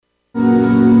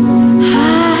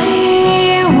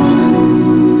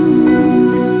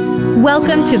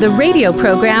Welcome to the radio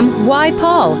program, Why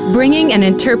Paul, bringing and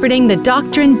interpreting the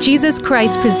doctrine Jesus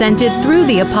Christ presented through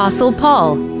the Apostle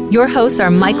Paul. Your hosts are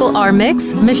Michael R.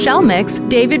 Mix, Michelle Mix,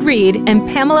 David Reed, and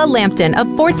Pamela Lampton of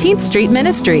 14th Street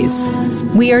Ministries.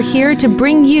 We are here to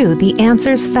bring you the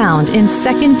answers found in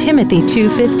 2 Timothy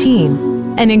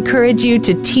 2:15 and encourage you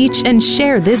to teach and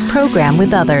share this program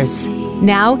with others.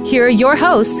 Now, here are your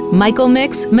hosts, Michael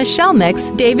Mix, Michelle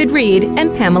Mix, David Reed,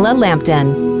 and Pamela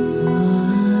Lampton.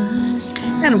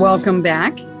 And welcome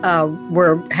back.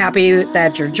 We're happy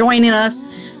that you're joining us.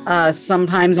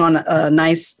 Sometimes on a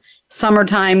nice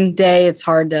summertime day, it's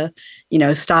hard to,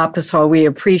 stop. So we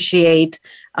appreciate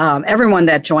everyone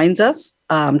that joins us,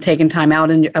 taking time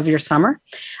out of your summer,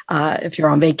 if you're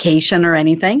on vacation or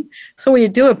anything. So we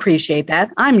do appreciate that.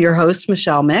 I'm your host,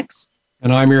 Michelle Mix.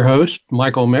 And I'm your host,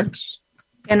 Michael Mix.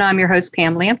 And I'm your host,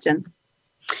 Pam Lampton.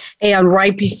 And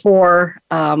right before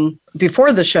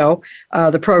the show,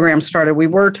 the program started, we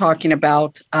were talking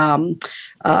about a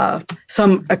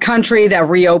country that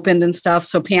reopened and stuff.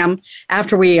 So Pam,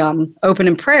 after we open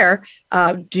in prayer,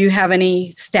 do you have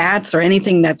any stats or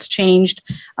anything that's changed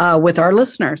with our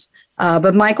listeners?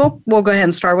 But Michael, we'll go ahead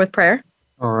and start with prayer.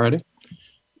 All righty.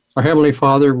 Our Heavenly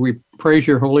Father, we praise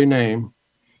your holy name.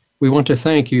 We want to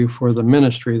thank you for the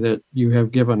ministry that you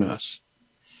have given us,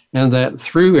 and that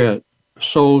through it,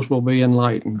 souls will be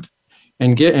enlightened.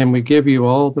 And we give you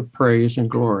all the praise and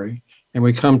glory. And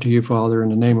we come to you, Father, in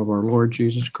the name of our Lord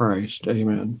Jesus Christ.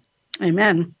 Amen.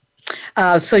 Amen.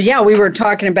 We were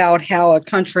talking about how a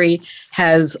country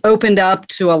has opened up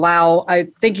to allow, I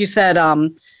think you said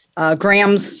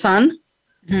Graham's son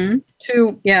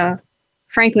to... Yeah.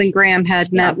 Franklin Graham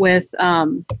had met with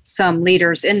some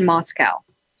leaders in Moscow.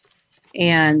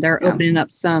 And they're opening up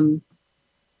some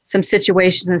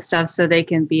situations and stuff so they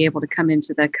can be able to come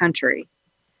into the country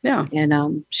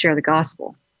and share the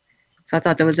gospel. So I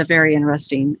thought that was a very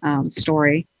interesting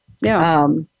story. Yeah.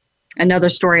 Another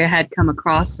story I had come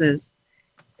across is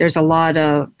there's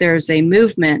a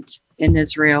movement in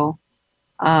Israel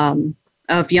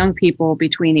of young people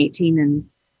between 18 and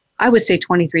I would say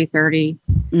 23, 30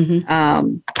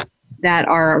 that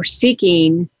are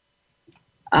seeking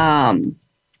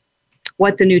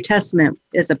what the New Testament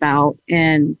is about.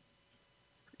 And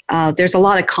there's a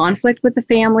lot of conflict with the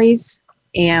families.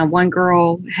 And one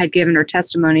girl had given her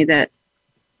testimony that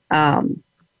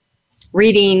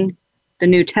reading the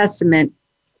New Testament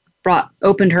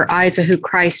opened her eyes to who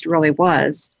Christ really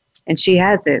was. And she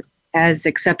has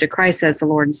accepted Christ as the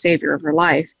Lord and Savior of her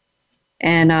life.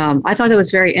 And I thought that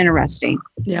was very interesting.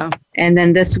 Yeah. And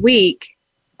then this week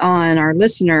on our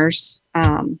listeners'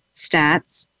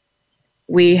 stats,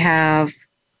 we have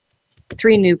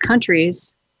 3 new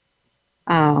countries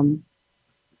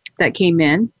that came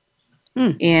in.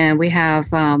 And we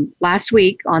have last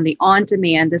week on the On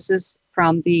Demand, this is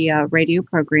from the radio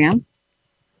program,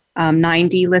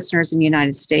 90 listeners in the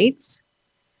United States,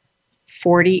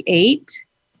 48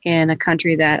 in a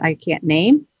country that I can't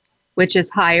name, which is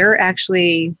higher.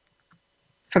 Actually,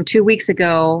 from 2 weeks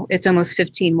ago, it's almost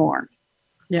 15 more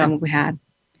than what we had.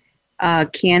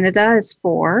 Canada is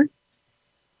 4.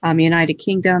 United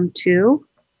Kingdom, 2,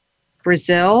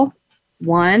 Brazil,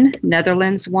 1,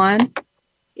 Netherlands, 1,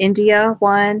 India,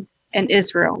 1, and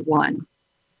Israel, 1.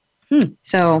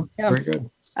 So, very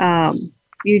good.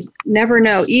 You never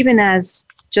know, even as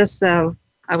just I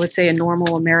would say a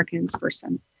normal American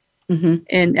person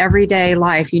in everyday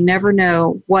life, you never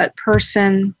know what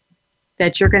person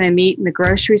that you're going to meet in the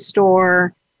grocery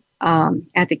store,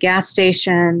 at the gas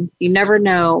station. You never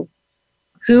know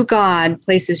who God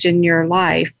places in your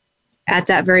life at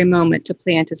that very moment to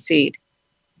plant a seed.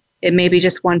 It may be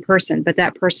just one person, but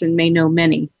that person may know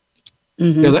many.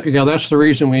 That's the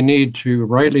reason we need to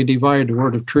rightly divide the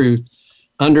word of truth,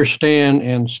 understand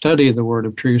and study the word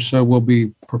of truth, so we'll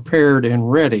be prepared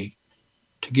and ready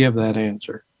to give that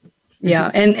answer.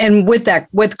 Yeah, and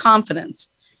with confidence,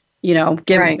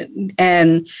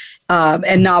 and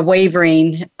not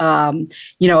wavering.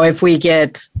 If we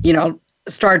get,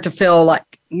 start to feel like,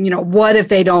 what if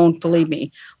they don't believe me?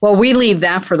 Well, we leave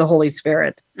that for the Holy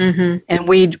Spirit, and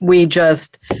we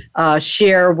just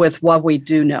share with what we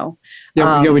do know.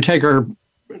 We take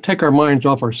our minds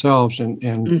off ourselves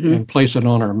and place it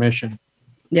on our mission.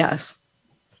 Yes,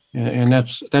 and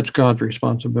that's God's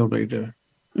responsibility to.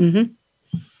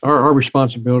 Our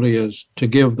responsibility is to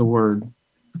give the word.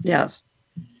 Yes,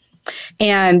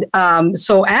 and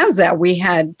so as that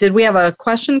did we have a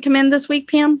question come in this week,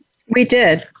 Pam? We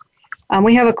did.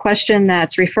 We have a question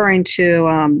that's referring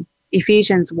to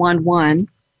Ephesians 1:1,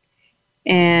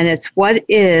 and it's, what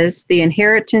is the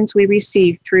inheritance we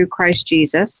receive through Christ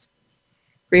Jesus?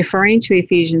 Referring to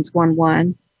Ephesians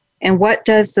 1:1, And what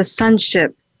does the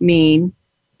sonship mean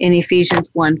in Ephesians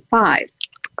 1:5?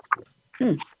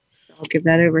 So I'll give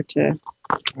that over to.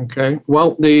 Okay.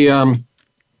 Well,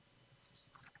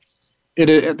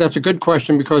 that's a good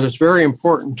question, because it's very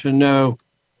important to know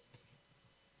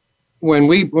when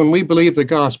we believe the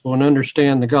gospel and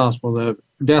understand the gospel, the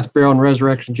death, burial, and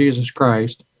resurrection of Jesus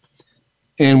Christ,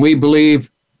 and we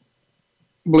believe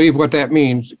what that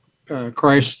means.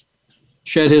 Christ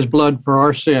shed his blood for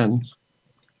our sins,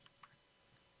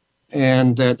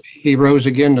 and that he rose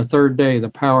again the third day, the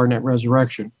power in that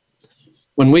resurrection.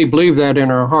 When we believe that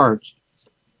in our hearts,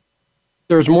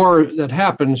 there's more that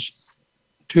happens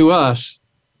to us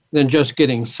than just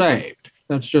getting saved.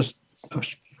 That's just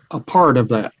a part of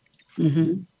that.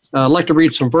 Mm-hmm. I'd like to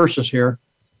read some verses here.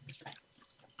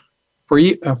 For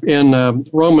you, in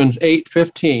Romans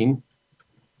 8:15,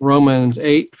 Romans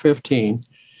 8:15,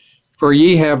 for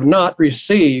ye have not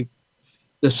received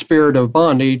the spirit of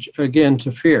bondage again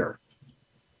to fear,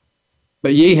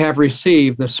 but ye have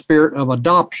received the spirit of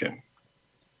adoption,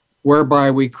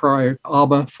 whereby we cry,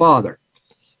 Abba, Father.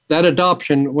 That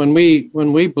adoption, when we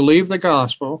believe the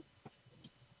gospel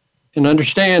and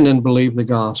understand and believe the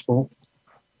gospel,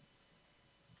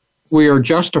 we are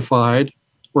justified,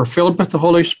 we're filled with the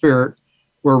Holy Spirit,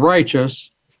 we're righteous,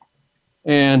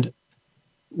 and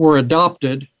we're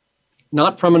adopted,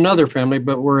 not from another family,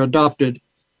 but we're adopted.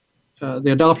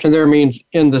 The adoption there means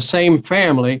in the same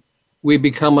family, we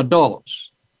become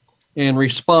adults and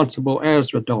responsible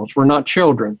as adults. We're not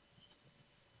children.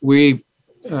 We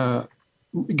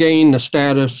gain the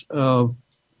status of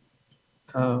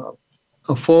a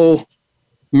full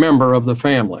member of the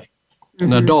family,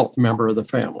 an adult member of the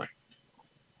family.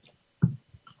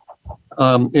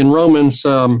 In Romans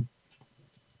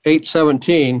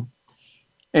 8:17,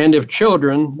 and if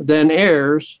children, then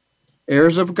heirs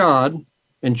of God,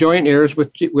 and joint heirs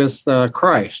with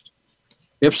Christ,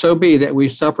 if so be that we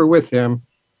suffer with him,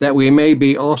 that we may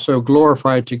be also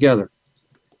glorified together.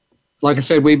 Like I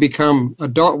said, we become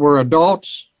adult. We're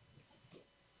adults.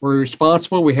 We're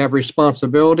responsible. We have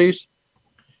responsibilities.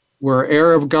 We're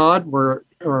heir of God. We're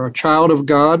a child of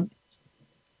God.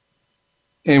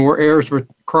 And we're heirs with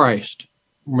Christ.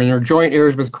 We're joint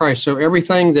heirs with Christ. So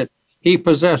everything that he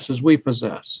possesses, we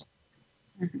possess.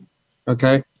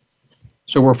 Okay?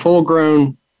 So we're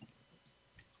full-grown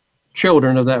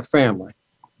children of that family.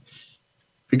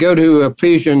 If you go to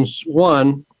Ephesians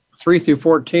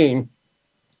 1:3-14,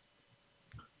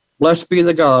 blessed be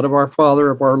the God of our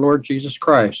Father, of our Lord Jesus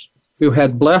Christ, who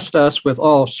had blessed us with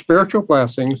all spiritual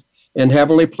blessings in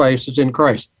heavenly places in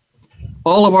Christ.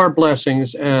 All of our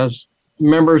blessings as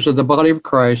members of the body of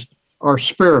Christ are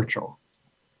spiritual.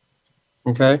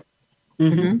 Okay?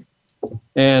 Mm-hmm.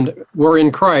 And we're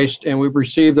in Christ, and we've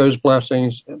received those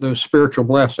blessings, those spiritual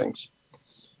blessings.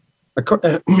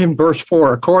 In verse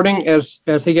 4, according as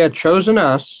he had chosen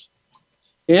us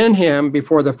in him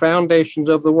before the foundations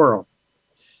of the world,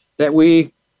 that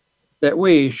we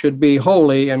should be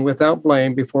holy and without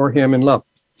blame before him in love.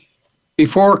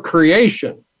 Before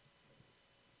creation,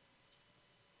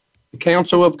 the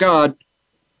counsel of God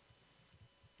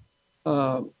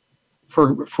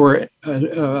for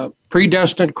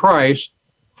predestined Christ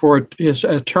for his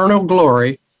eternal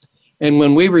glory, and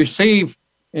when we receive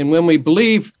and when we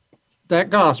believe that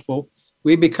gospel,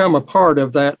 we become a part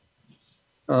of that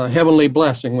heavenly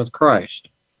blessing with Christ.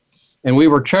 And we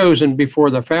were chosen before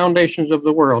the foundations of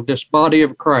the world, this body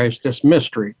of Christ, this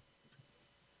mystery,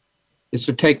 is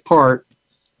to take part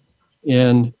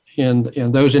in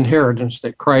those inheritance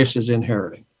that Christ is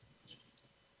inheriting.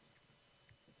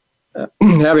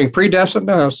 Having predestined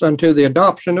us unto the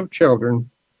adoption of children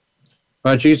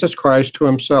by Jesus Christ to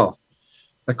himself,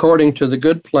 according to the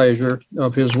good pleasure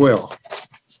of his will,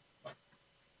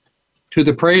 to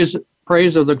the praise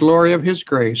of the glory of his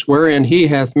grace, wherein he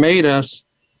hath made us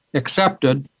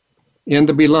accepted in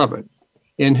the beloved,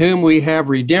 in whom we have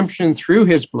redemption through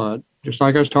his blood, just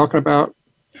like I was talking about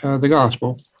the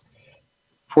gospel,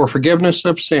 for forgiveness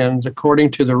of sins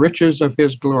according to the riches of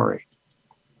his glory,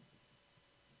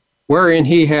 wherein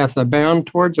he hath abounded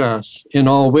towards us in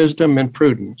all wisdom and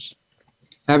prudence,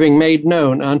 having made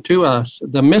known unto us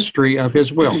the mystery of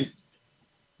his will.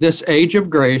 This age of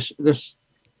grace, this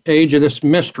age of this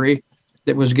mystery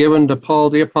that was given to Paul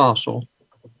the Apostle,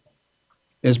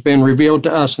 has been revealed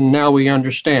to us, and now we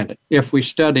understand it. If we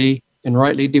study and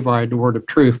rightly divide the word of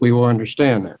truth, we will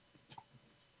understand that.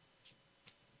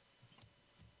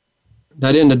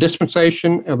 That in the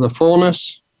dispensation of the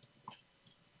fullness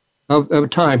of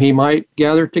time, he might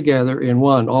gather together in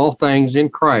one all things in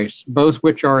Christ, both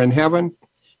which are in heaven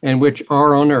and which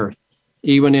are on earth,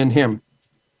 even in him.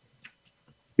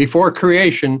 Before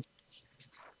creation,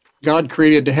 God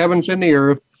created the heavens and the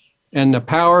earth and the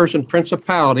powers and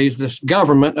principalities, this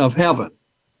government of heaven.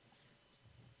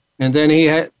 And then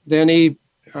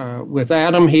with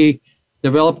Adam, he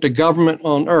developed a government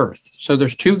on earth. So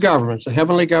there's two governments, the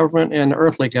heavenly government and the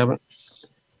earthly government.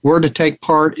 We're to take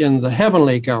part in the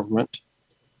heavenly government.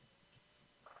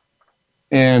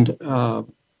 And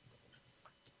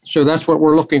so that's what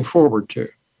we're looking forward to.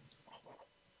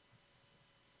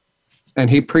 And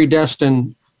he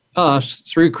predestined us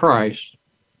through Christ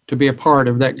to be a part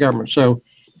of that government. So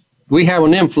we have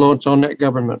an influence on that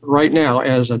government right now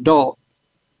as adults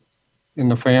in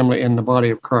the family, in the body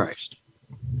of Christ.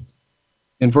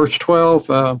 In verse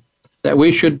 12, that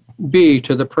we should be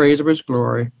to the praise of his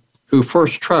glory, who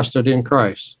first trusted in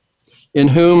Christ, in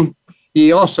whom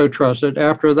ye also trusted,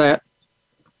 after that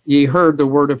ye heard the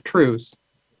word of truth,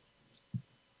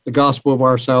 the gospel of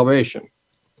our salvation,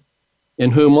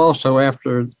 in whom also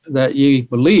after that ye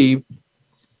believed,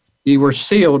 ye were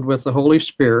sealed with the Holy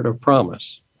Spirit of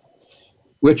promise,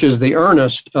 which is the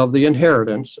earnest of the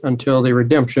inheritance until the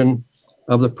redemption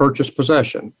of the purchased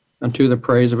possession, unto the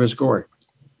praise of his glory.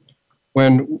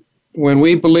 When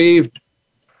we believed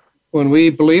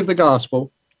the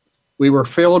gospel, we were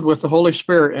filled with the Holy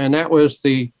Spirit, and that was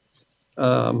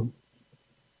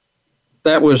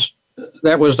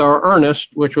our earnest,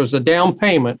 which was the down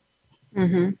payment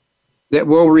that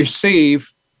we'll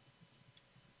receive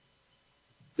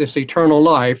this eternal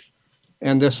life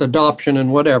and this adoption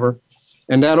and whatever,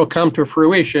 and that'll come to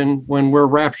fruition when we're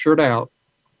raptured out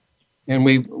and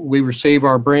we receive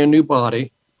our brand new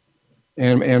body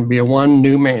and be a one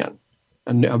new man,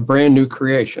 a brand new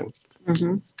creation.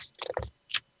 In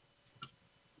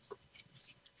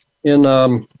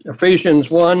Ephesians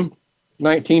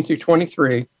 1:19 through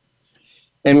 23,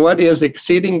 and what is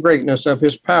exceeding greatness of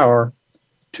his power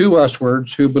to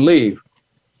uswards who believe,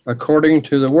 according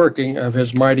to the working of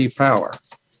his mighty power.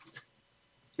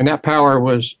 And that power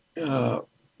was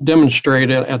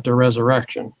demonstrated at the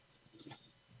resurrection,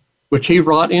 which he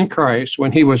wrought in Christ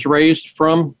when he was raised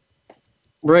him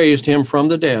from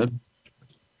the dead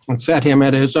and set him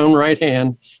at his own right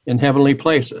hand in heavenly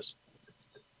places,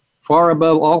 far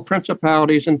above all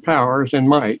principalities and powers and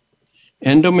might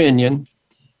and dominion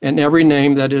and every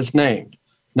name that is named,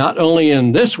 not only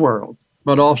in this world,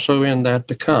 but also in that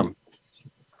to come.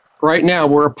 Right now,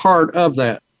 we're a part of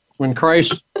that. When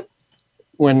Christ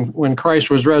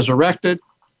was resurrected,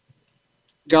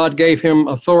 God gave him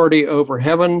authority over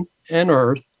heaven and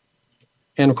earth.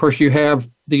 And of course, you have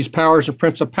these powers and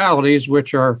principalities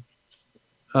which are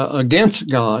against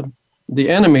God, the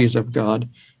enemies of God,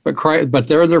 but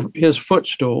they're his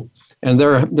footstool, and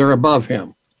they're above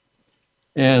him.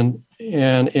 And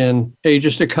in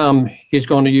ages to come, he's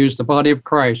going to use the body of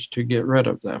Christ to get rid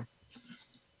of them.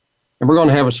 And we're going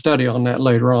to have a study on that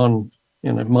later on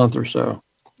in a month or so.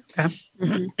 Okay.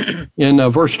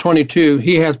 In verse 22,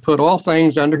 he has put all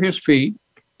things under his feet,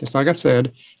 just like I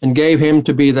said, and gave him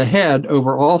to be the head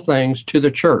over all things to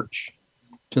the church,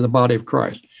 to the body of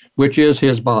Christ, which is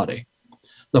his body,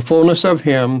 the fullness of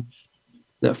him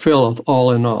that filleth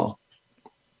all in all.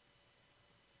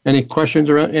 Any questions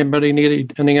or anybody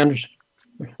need any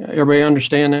everybody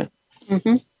understand that?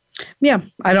 Yeah,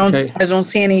 I don't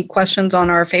see any questions on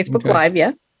our Facebook Live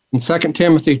yet. In 2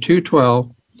 Timothy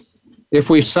 2:12, if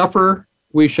we suffer,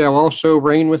 we shall also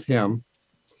reign with him.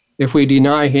 If we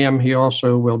deny him, he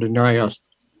also will deny us.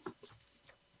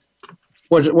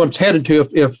 What's headed to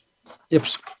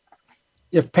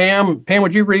if Pam,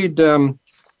 would you read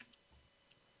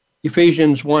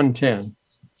Ephesians 1:10,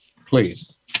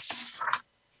 please?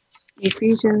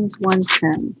 Ephesians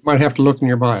 1:10. Might have to look in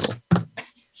your Bible.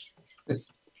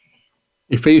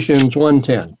 Ephesians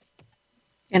 1:10.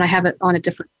 And I have it on a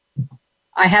different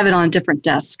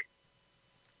desk.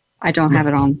 I don't have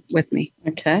it on with me.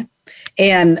 Okay.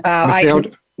 And I can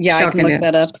look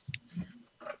that up.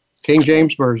 King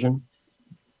James Version,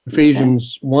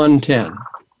 Ephesians 1:10.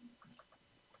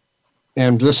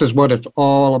 And this is what it's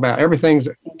all about. Everything's,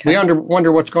 we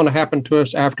wonder what's going to happen to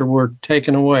us after we're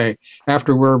taken away,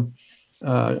 after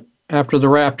the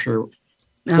rapture.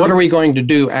 What are we going to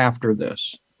do after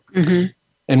this?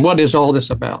 And what is all this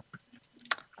about?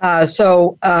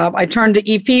 So I turned to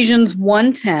Ephesians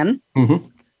 1:10,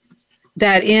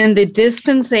 that in the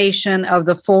dispensation of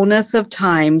the fullness of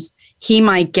times, he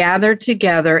might gather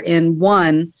together in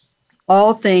one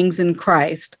all things in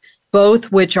Christ,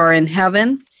 both which are in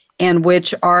heaven and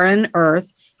which are in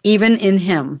earth, even in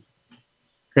him.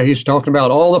 Okay, he's talking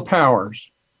about all the powers.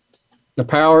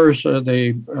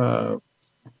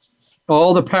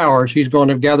 All the powers, he's going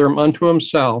to gather them unto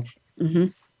himself,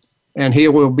 and he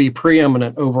will be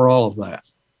preeminent over all of that.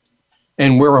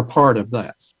 And we're a part of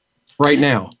that. right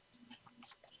now.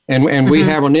 And we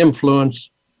have an influence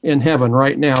in heaven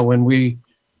right now when we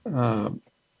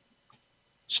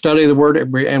study the Word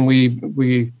and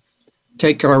we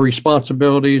take our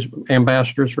responsibilities,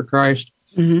 ambassadors for Christ,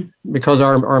 because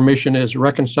our mission is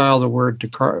reconcile the Word to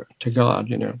God.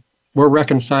 You know, we're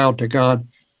reconciled to God,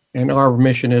 and our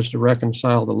mission is to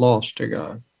reconcile the lost to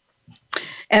God.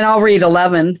 And I'll read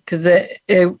 11 because it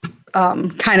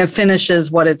kind of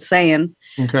finishes what it's saying.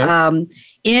 Okay.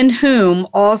 In whom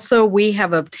also we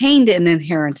have obtained an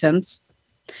inheritance,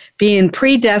 being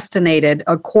predestinated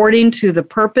according to the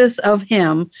purpose of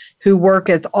him who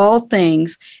worketh all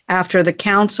things after the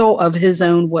counsel of his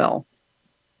own will.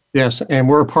 Yes, and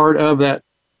we're a part of that.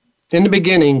 In the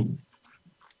beginning,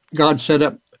 God set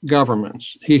up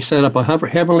governments. He set up a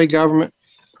heavenly government,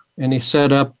 and he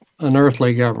set up an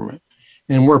earthly government.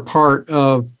 And we're part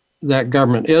of that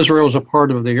government. Israel is a part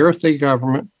of the earthly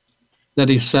government that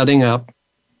he's setting up,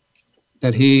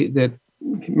 that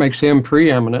makes him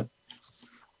preeminent.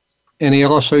 And he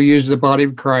also used the body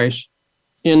of Christ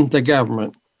in the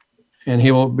government, and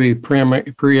he will be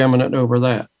preeminent over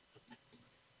that.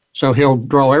 So he'll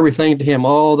draw everything to him.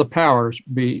 All the powers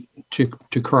be to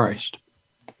Christ.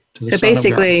 To the so Son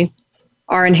basically,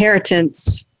 our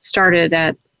inheritance started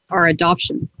at our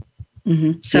adoption.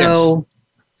 So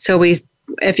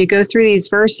if you go through these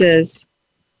verses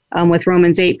with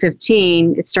Romans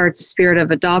 8:15, it starts the spirit of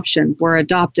adoption. We're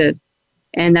adopted,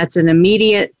 and that's an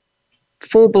immediate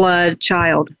full-blood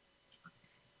child.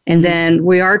 And then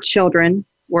we are children.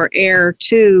 We're heir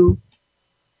through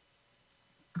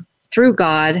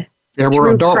God, we're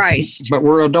through adult, Christ. but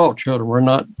we're adult children. We're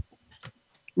not.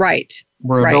 Right.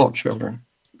 We're adult children.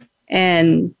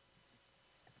 And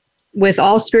with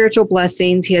all spiritual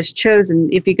blessings, he has chosen.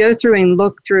 If you go through and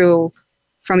look through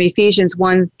from Ephesians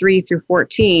 1:3 through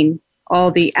 14, all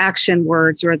the action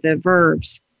words or the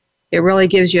verbs, it really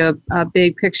gives you a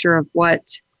big picture of what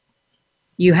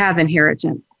you have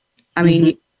inherited. I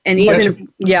mean, and even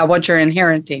what you're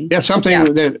inheriting. Yeah,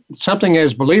 something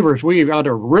as believers we ought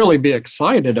to really be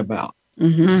excited about,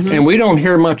 and we don't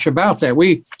hear much about that.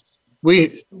 We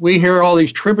hear all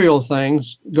these trivial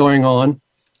things going on,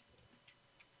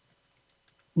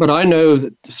 but I know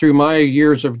that through my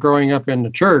years of growing up in the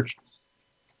church,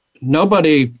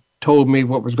 nobody told me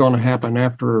what was going to happen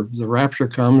after the rapture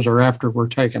comes or after we're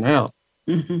taken out.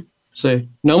 So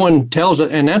no one tells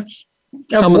it, and that's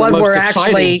some what of the most we're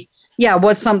exciting. actually. Yeah,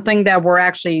 what's something that we're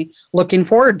actually looking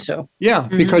forward to? Yeah,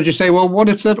 because you say, well, what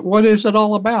is it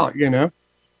all about? You know,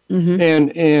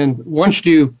 and once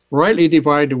you rightly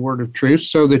divide the word of truth,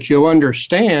 so that you'll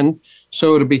understand,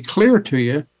 so it'll be clear to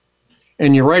you,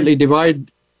 and you rightly divide,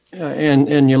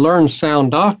 and you learn sound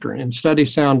doctrine and study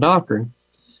sound doctrine,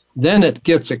 then it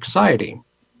gets exciting,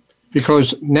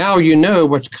 because now you know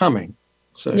what's coming.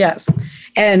 So. Yes.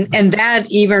 And that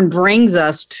even brings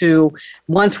us to,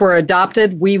 once we're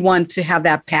adopted, we want to have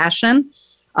that passion,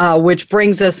 which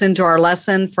brings us into our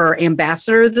lesson for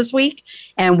Ambassador this week.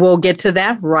 And we'll get to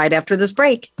that right after this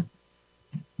break.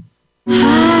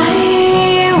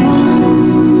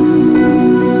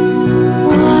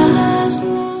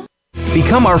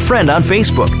 Become our friend on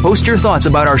Facebook. Post your thoughts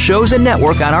about our shows and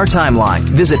network on our timeline.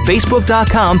 Visit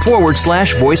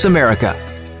facebook.com/Voice America.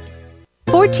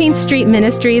 14th Street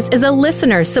Ministries is a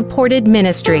listener-supported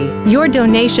ministry. Your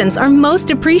donations are most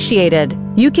appreciated.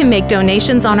 You can make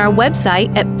donations on our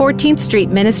website at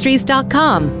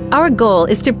 14thstreetministries.com. Our goal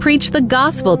is to preach the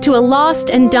gospel to a lost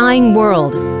and dying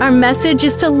world. Our message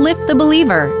is to lift the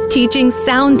believer, teaching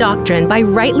sound doctrine by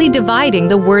rightly dividing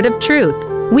the word of truth.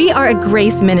 We are a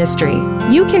grace ministry.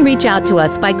 You can reach out to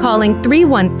us by calling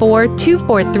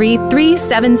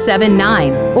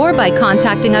 314-243-3779 or by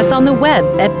contacting us on the web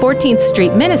at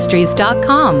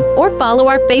 14thstreetministries.com or follow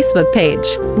our Facebook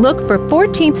page. Look for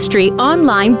 14th Street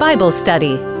Online Bible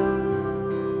Study.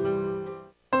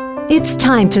 It's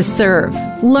time to serve,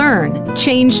 learn,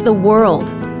 change the world.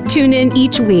 Tune in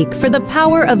each week for The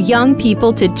Power of Young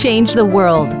People to Change the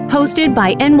World, hosted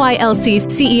by NYLC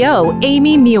CEO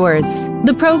Amy Mewers.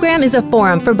 The program is a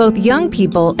forum for both young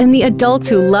people and the adults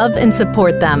who love and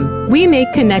support them. We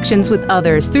make connections with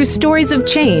others through stories of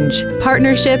change,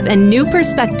 partnership, and new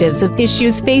perspectives of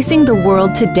issues facing the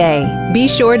world today. Be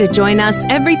sure to join us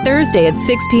every Thursday at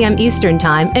 6 p.m. Eastern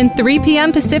Time and 3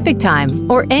 p.m. Pacific Time,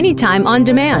 or anytime on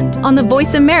demand on the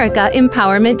Voice America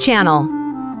Empowerment Channel.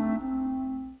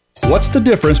 What's the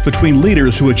difference between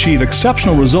leaders who achieve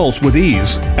exceptional results with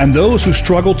ease and those who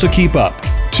struggle to keep up?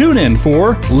 Tune in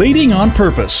for Leading on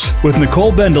Purpose with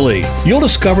Nicole Bendalee. You'll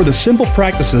discover the simple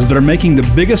practices that are making the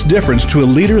biggest difference to a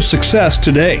leader's success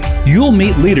today. You'll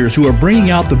meet leaders who are bringing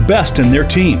out the best in their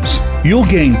teams. You'll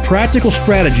gain practical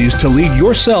strategies to lead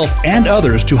yourself and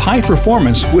others to high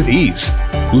performance with ease.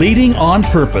 Leading on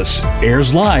Purpose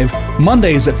airs live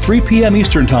Mondays at 3 p.m.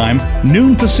 Eastern Time,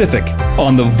 noon Pacific,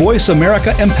 on the Voice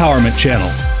America Empowerment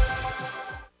Channel.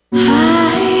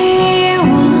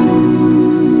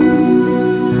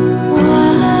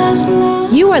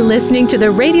 You are listening to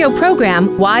the radio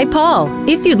program Why Paul.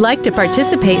 If you'd like to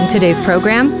participate in today's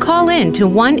program, call in to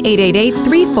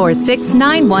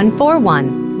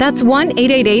 1-888-346-9141. That's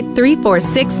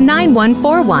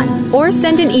 1-888-346-9141. Or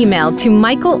send an email to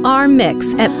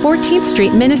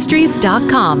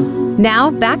michaelrmix@14thstreetministries.com.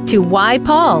 Now back to Why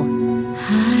Paul.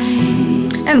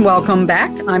 And welcome back.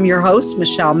 I'm your host,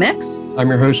 Michelle Mix. I'm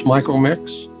your host, Michael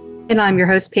Mix. And I'm your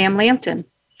host, Pam Lampton.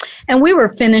 And we were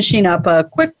finishing up a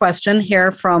quick question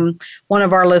here from one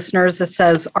of our listeners that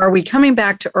says, are we coming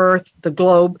back to Earth, the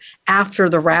globe, after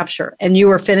the rapture? And you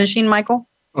were finishing, Michael?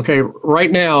 Okay,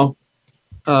 right now,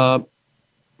 I'm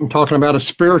talking about a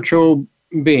spiritual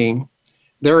being.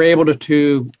 They're able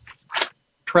to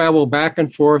travel back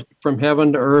and forth from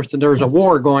heaven to earth. And there's a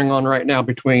war going on right now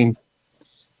between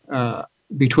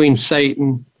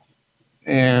Satan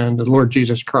and the Lord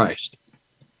Jesus Christ.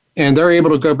 And they're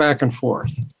able to go back and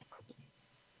forth.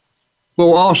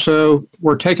 Well,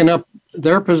 we're taking up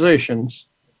their positions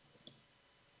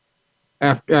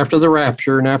after the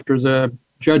rapture and after the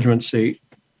judgment seat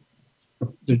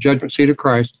of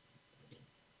Christ.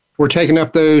 We're taking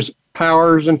up those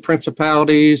powers and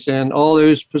principalities and all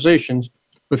those positions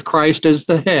with Christ as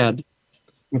the head.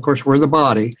 And of course, we're the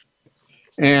body.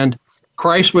 And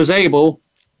Christ was able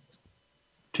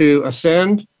to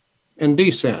ascend and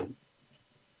descend.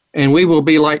 And we will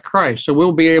be like Christ. So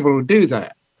we'll be able to do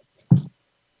that.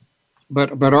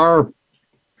 But our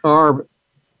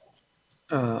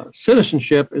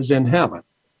citizenship is in heaven,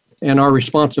 and our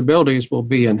responsibilities will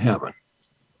be in heaven.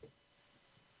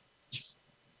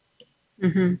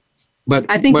 Mm-hmm. But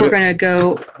I think we're going to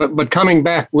go. But coming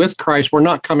back with Christ, we're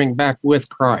not coming back with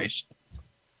Christ,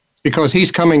 because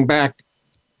he's coming back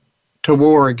to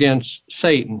war against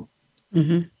Satan.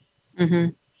 Mm-hmm. Mm-hmm.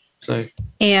 So.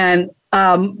 And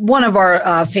one of our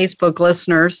Facebook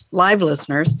listeners, live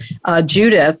listeners,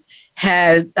 Judith,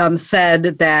 had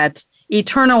said that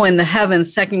eternal in the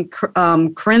heavens, 2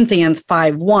 Corinthians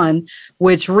 5:1,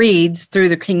 which reads through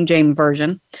the King James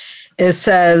Version, it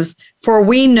says, "For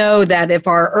we know that if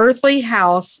our earthly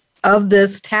house of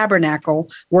this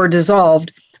tabernacle were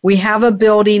dissolved, we have a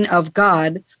building of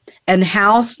God, an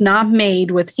house not made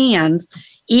with hands,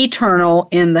 eternal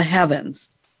in the heavens."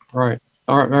 Right.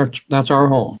 That's our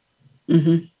home.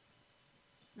 Mm-hmm.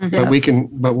 But yes.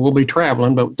 but we'll be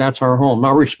traveling, but that's our home.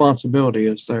 Our responsibility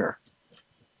is there.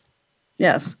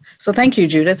 Yes. So thank you,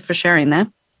 Judith, for sharing that.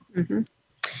 Mm-hmm.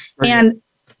 And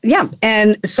yeah.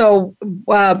 And so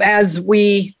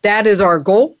that is our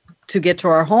goal, to get to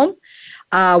our home.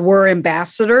 We're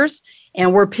ambassadors,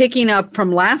 and we're picking up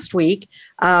from last week.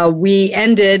 We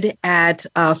ended at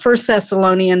 1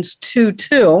 Thessalonians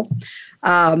 2:2.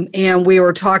 And we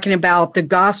were talking about the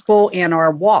gospel and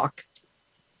our walk.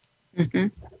 Mm-hmm.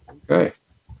 Okay.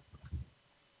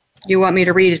 You want me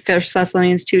to read 1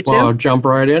 Thessalonians 2:2? Well, I'll jump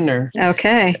right in there.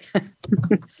 Okay.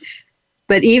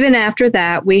 But even after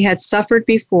that, we had suffered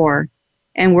before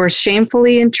and were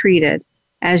shamefully entreated,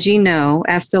 as ye know,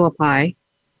 at Philippi.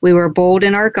 We were bold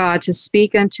in our God to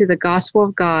speak unto the gospel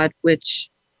of God, which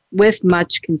with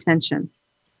much contention.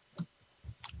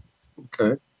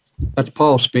 Okay. That's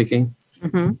Paul speaking.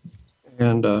 Mm-hmm.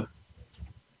 And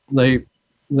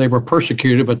they were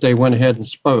persecuted, but they went ahead and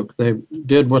spoke. They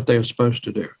did what they were supposed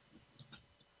to do.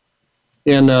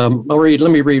 And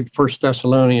let me read 1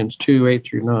 Thessalonians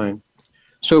 2:8-9.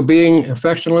 So being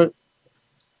affectionately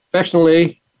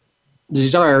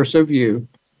desirous of you,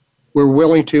 we're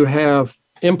willing to have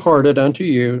imparted unto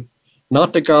you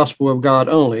not the gospel of God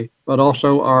only, but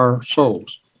also our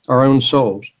souls, our own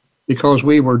souls, because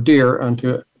ye are dear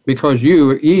unto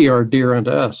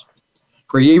us.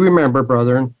 For ye remember,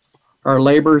 brethren, our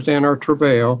labors and our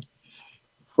travail,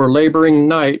 for laboring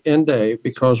night and day,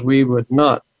 because we would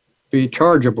not be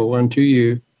chargeable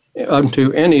unto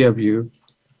any of you.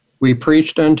 We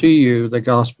preached unto you the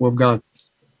gospel of God.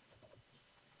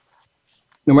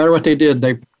 No matter what they did,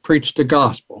 they preached the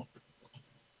gospel.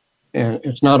 And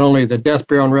it's not only the death,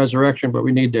 burial, and resurrection, but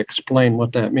we need to explain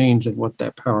what that means and what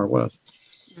that power was.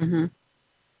 Mm-hmm.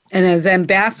 And as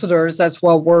ambassadors, that's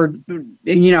what we're,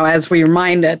 as we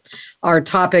reminded our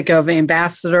topic of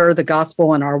ambassador, the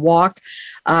gospel in our walk,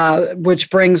 which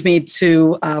brings me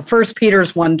to 1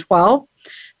 Peter's 1:12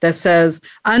 that says,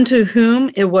 unto whom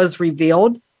it was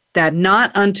revealed that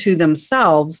not unto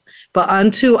themselves, but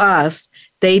unto us,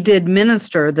 they did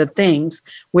minister the things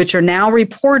which are now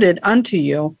reported unto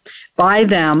you by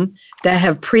them that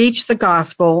have preached the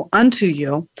gospel unto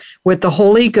you with the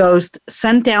Holy Ghost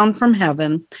sent down from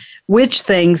heaven, which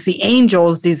things the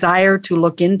angels desire to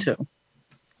look into.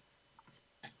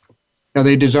 Now,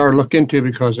 they desire to look into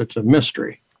because it's a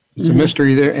mystery. It's a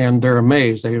mystery there, and they're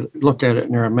amazed. They look at it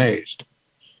and they're amazed.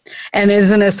 And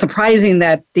isn't it surprising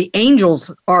that the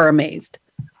angels are amazed?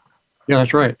 Yeah,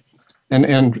 that's right.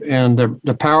 And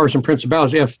the powers and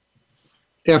principalities,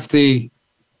 if the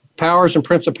powers and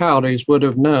principalities would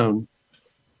have known,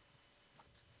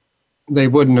 they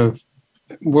wouldn't have,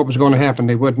 what was going to happen,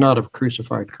 they would not have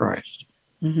crucified Christ.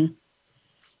 Mm-hmm.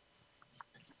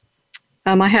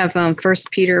 I have 1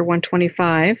 Peter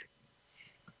 1:25. Okay.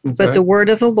 But the word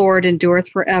of the Lord endureth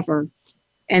forever.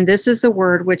 And this is the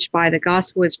word which by the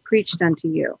gospel is preached unto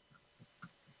you.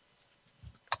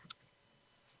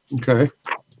 Okay.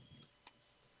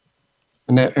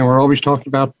 And we're always talking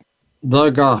about the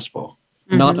gospel,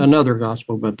 not another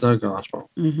gospel, but the gospel.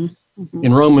 Mm-hmm. Mm-hmm.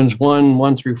 In Romans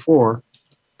 1:1-4,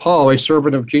 Paul, a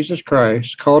servant of Jesus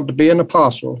Christ, called to be an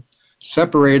apostle,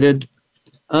 separated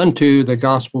unto the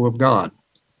gospel of God.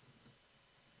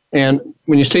 And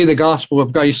when you see the gospel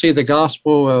of God, you see the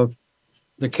gospel of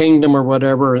the kingdom or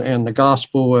whatever, and the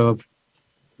gospel of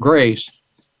grace.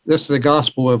 This is the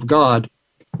gospel of God.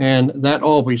 And that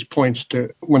always points to,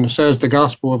 when it says the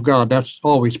gospel of God, that's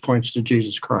always points to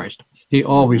Jesus Christ. He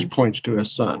always points to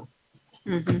his son.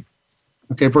 Mm-hmm.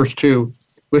 Okay, verse 2,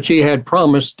 which he had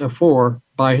promised afore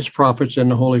by his prophets in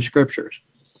the Holy Scriptures,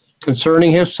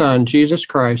 concerning his son, Jesus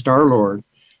Christ, our Lord,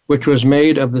 which was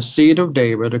made of the seed of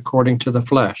David according to the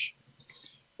flesh,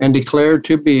 and declared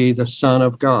to be the Son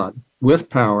of God, with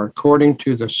power, according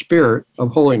to the Spirit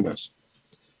of holiness,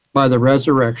 by the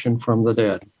resurrection from the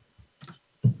dead.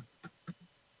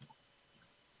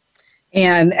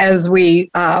 And as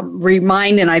we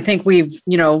remind, and I think we've,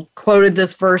 quoted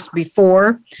this verse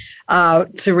before,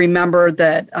 to remember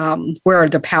that where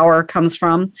the power comes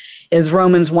from is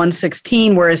Romans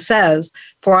 1:16, where it says,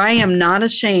 for I am not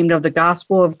ashamed of the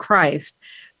gospel of Christ,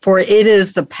 for it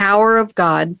is the power of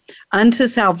God unto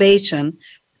salvation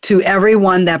to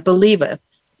everyone that believeth,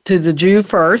 to the Jew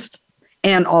first,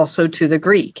 and also to the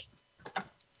Greek.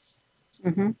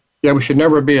 Mm-hmm. Yeah, we should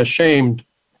never be ashamed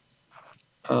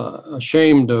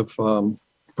of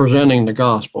presenting the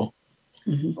gospel,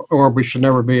 or we should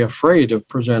never be afraid of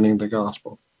presenting the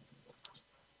gospel.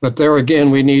 But there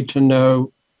again, we need to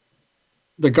know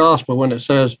the gospel. When it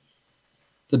says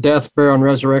the death, burial, and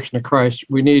resurrection of Christ,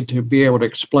 we need to be able to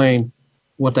explain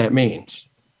what that means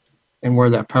and where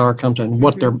that power comes in,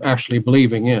 what they're actually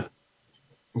believing in.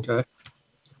 Okay.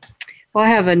 Well, I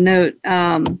have a note.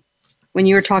 When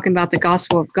you were talking about the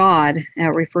gospel of God, it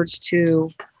refers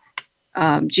to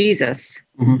Jesus.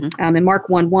 Mm-hmm. In Mark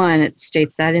 1:1, it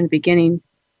states that in the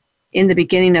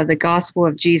beginning of the gospel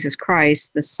of Jesus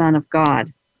Christ, the Son of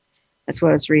God. That's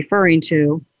what it's referring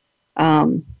to.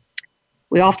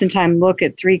 We oftentimes look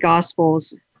at three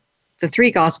gospels. The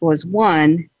three gospels,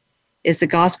 one is the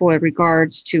gospel in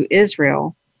regards to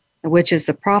Israel, which is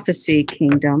the prophecy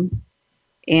kingdom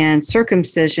and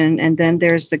circumcision. And then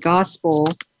there's the gospel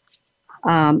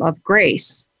of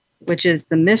grace, which is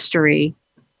the mystery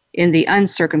in the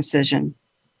uncircumcision.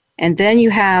 And then you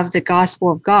have the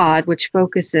gospel of God, which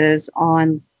focuses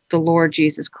on the Lord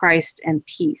Jesus Christ and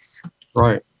peace.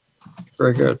 Right.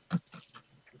 Very good.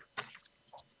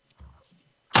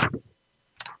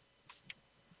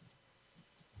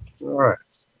 All right.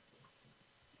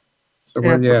 So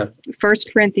where are you at? 1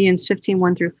 Corinthians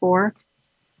 15:1-4.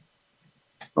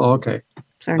 Oh, okay.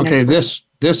 So Okay, this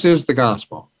is the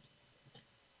gospel.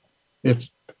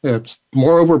 It's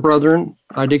moreover, brethren,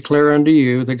 I declare unto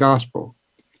you the gospel,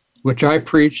 which I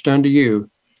preached unto you,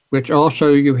 which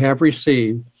also you have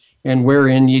received, and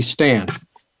wherein ye stand.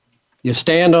 You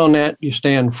stand on that, you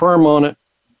stand firm on it.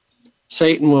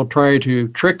 Satan will try to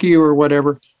trick you or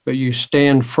whatever, but you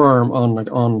stand firm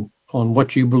on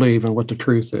what you believe and what the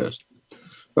truth is.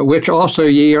 But which also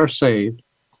ye are saved,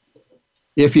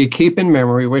 if ye keep in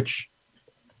memory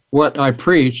what I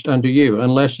preached unto you,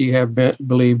 unless ye have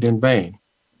believed in vain.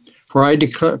 For I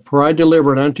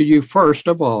delivered unto you first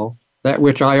of all that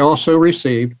which I also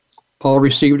received. Paul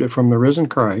received it from the risen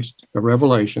Christ, a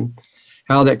revelation,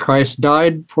 how that Christ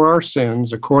died for our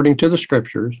sins according to the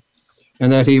Scriptures,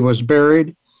 and that he was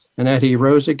buried, and that he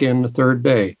rose again the third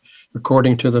day,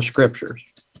 according to the scriptures.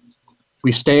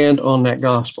 We stand on that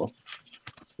gospel.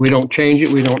 We don't change it.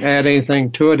 We don't add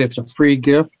anything to it. It's a free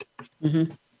gift.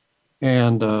 Mm-hmm.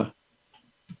 And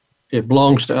it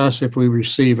belongs to us if we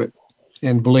receive it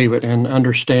and believe it and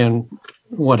understand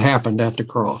what happened at the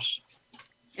cross.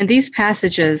 And these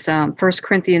passages, 1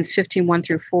 Corinthians 15, 1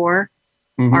 through 4,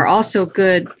 are also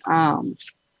good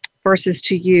verses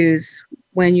to use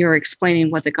when you're explaining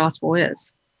what the gospel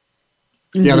is.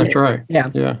 Yeah, that's right.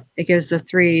 Yeah. It gives the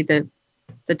three, the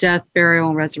death, burial,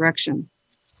 and resurrection.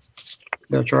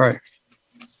 That's right.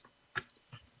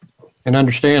 And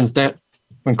understand that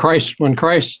when Christ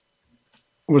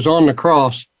was on the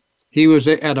cross, he was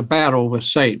at a battle with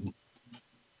Satan.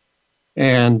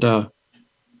 And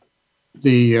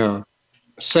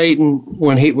Satan,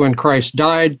 when Christ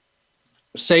died,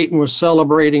 Satan was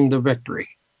celebrating the victory.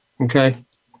 Okay?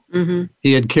 Mm-hmm.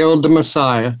 He had killed the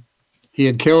Messiah. He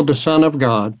had killed the Son of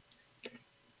God.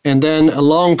 And then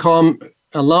along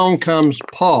comes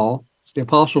Paul, the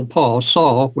Apostle Paul,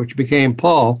 Saul, which became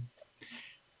Paul.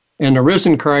 And the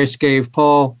risen Christ gave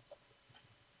Paul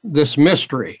this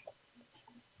mystery.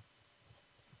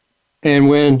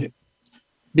 And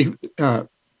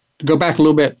go back a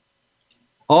little bit,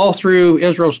 all through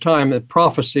Israel's time, the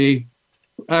prophecy,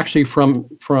 actually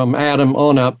from Adam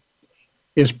on up,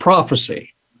 is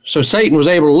prophecy. So Satan was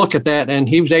able to look at that, and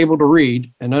he was able to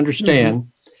read and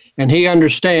understand, and he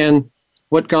understand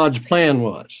what God's plan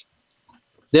was.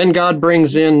 Then God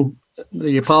brings in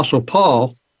the Apostle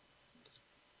Paul,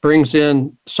 brings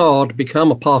in Saul to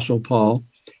become Apostle Paul,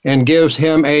 and gives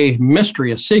him a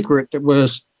mystery, a secret that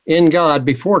was in God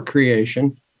before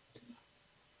creation.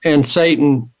 And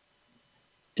Satan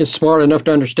is smart enough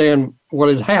to understand what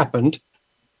has happened.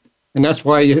 And that's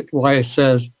why it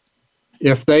says,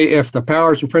 if the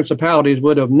powers and principalities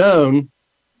would have known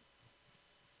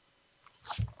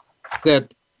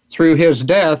that through his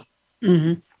death,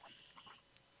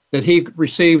 that he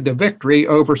received a victory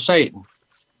over Satan.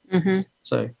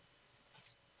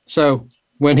 So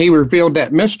when he revealed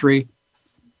that mystery,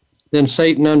 then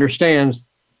Satan understands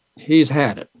he's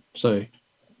had it. So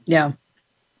Yeah.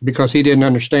 because he didn't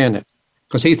understand it,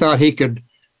 because he thought he could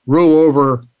rule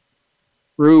over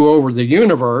the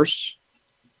universe,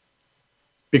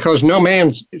 because no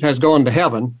man has gone to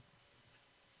heaven.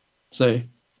 See,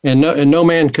 and no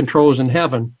man controls in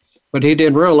heaven, but he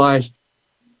didn't realize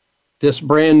this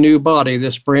brand new body,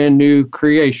 this brand new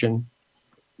creation,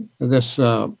 this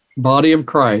body of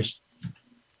Christ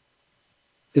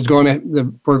is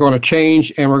we're going to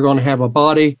change, and we're going to have a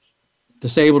body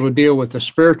that's able to deal with the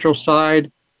spiritual side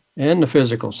and the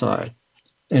physical side,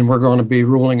 and we're going to be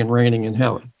ruling and reigning in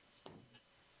heaven.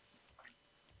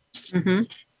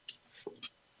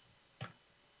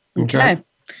 Okay.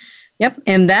 Yep.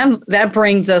 And that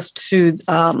brings us to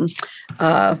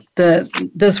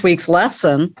this week's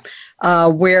lesson,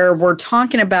 where we're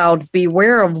talking about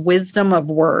beware of wisdom of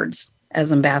words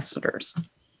as ambassadors.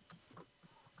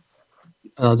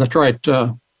 That's right.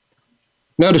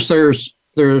 Notice there's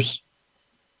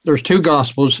two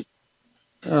gospels.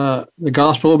 The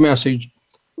gospel message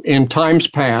in times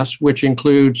past, which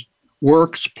includes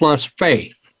works plus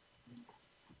faith.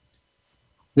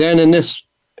 Then in this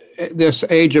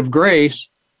age of grace,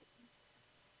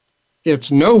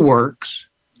 it's no works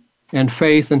and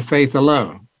faith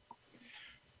alone.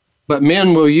 But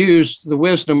men will use the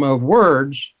wisdom of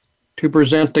words to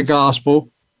present the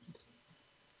gospel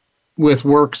with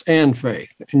works and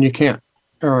faith. And you can't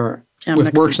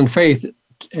with works and faith,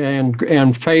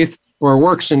 and faith or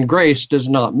works and grace does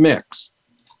not mix.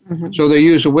 So they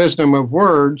use the wisdom of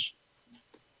words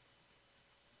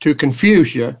to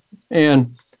confuse you.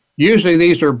 And usually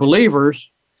these are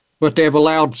believers, but they've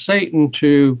allowed Satan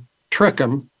to trick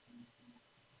them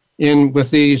in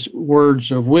with these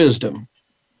words of wisdom.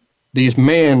 This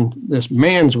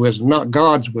man's wisdom, not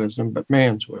God's wisdom, but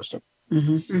man's wisdom.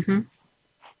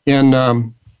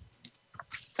 In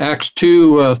Acts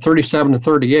 2, 37 to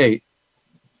 38,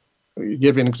 I'll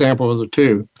give you an example of the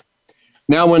two.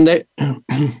 Now when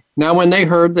they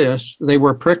heard this, they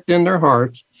were pricked in their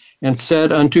hearts and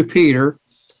said unto Peter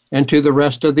and to the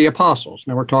rest of the apostles.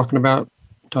 Now we're talking about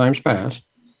times past.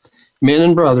 Men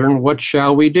and brethren, what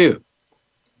shall we do?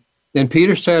 Then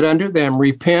Peter said unto them,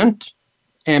 repent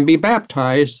and be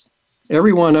baptized,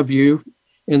 every one of you,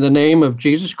 in the name of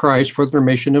Jesus Christ for the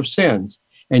remission of sins,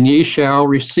 and ye shall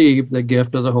receive the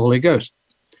gift of the Holy Ghost.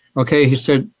 Okay, he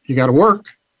said, you got to work.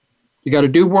 You got to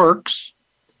do works.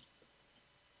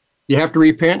 You have to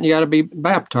repent, and you got to be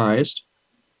baptized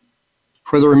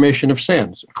for the remission of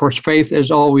sins. Of course, faith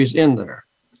is always in there.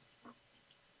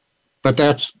 But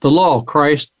that's the law.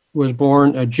 Christ was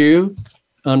born a Jew,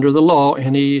 under the law,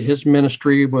 and his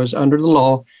ministry was under the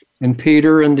law, and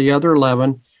Peter and the other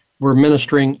 11 were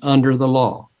ministering under the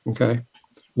law, okay?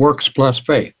 Works plus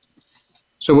faith.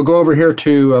 So we'll go over here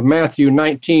to Matthew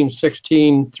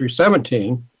 19:16 through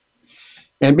 17.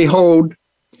 And behold,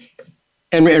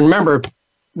 and remember,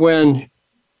 when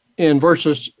in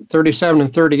verses 37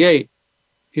 and 38,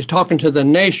 he's talking to the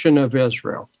nation of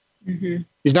Israel. Mm-hmm.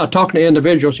 He's not talking to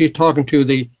individuals. He's talking to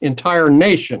the entire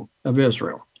nation of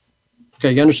Israel.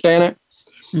 Okay, you understand it?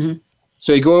 Mm-hmm.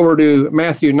 So you go over to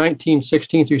Matthew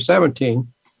 19:16 through 17.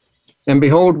 And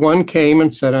behold, one came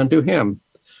and said unto him,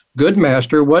 Good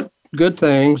master, what good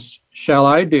things shall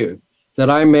I do, that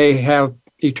I may have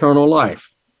eternal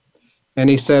life? And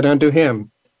he said unto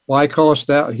him, Why callest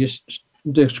thou,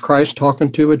 this Christ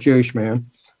talking to a Jewish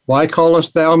man, why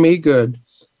callest thou me good?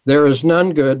 There is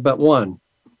none good but one,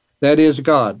 that is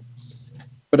God.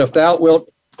 But if thou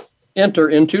wilt enter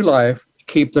into life,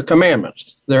 keep the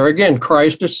commandments. There again,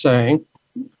 Christ is telling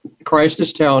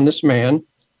this man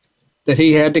that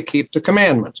he had to keep the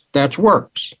commandments. That's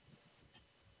works.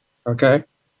 Okay?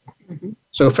 Mm-hmm.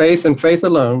 So faith and faith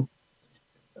alone.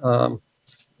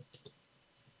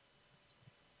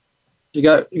 You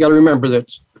got to remember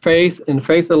that faith and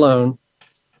faith alone,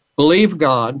 believe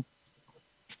God,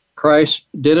 Christ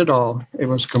did it all. It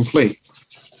was complete.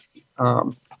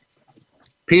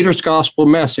 Peter's gospel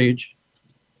message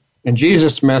and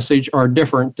Jesus' message are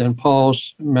different than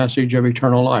Paul's message of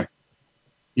eternal life.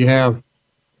 You have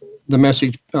the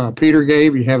message Peter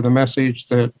gave, you have the message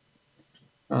that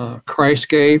Christ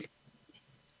gave.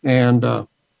 And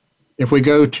if we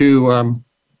go to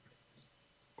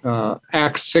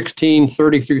Acts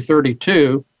 16:30 through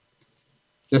 32,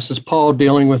 this is Paul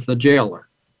dealing with the jailer.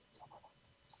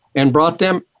 And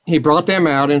he brought them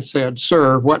out and said,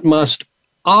 Sir, what must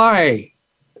I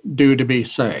do to be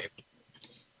saved?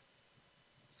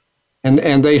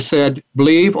 And they said,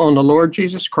 Believe on the Lord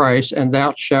Jesus Christ, and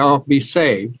thou shalt be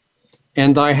saved,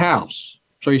 and thy house.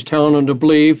 So he's telling them to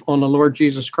believe on the Lord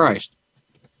Jesus Christ.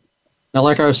 Now,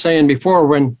 like I was saying before,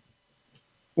 when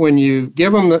you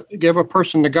give a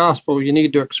person the gospel, you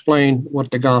need to explain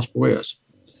what the gospel is.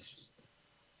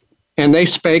 And they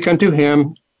spake unto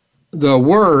him the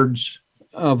words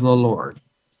of the Lord,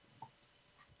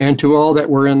 and to all that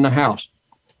were in the house.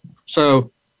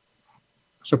 So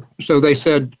they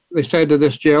said to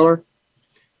this jailer,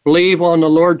 believe on the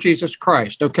Lord Jesus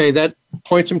Christ. Okay, that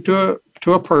points him to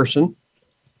a person.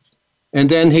 And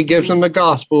then he gives them the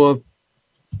gospel of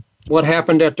what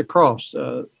happened at the cross,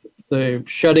 the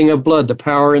shedding of blood, the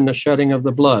power in the shedding of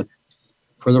the blood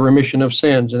for the remission of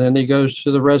sins. And then he goes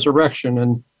to the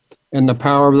resurrection and the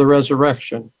power of the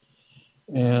resurrection,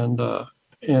 and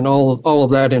all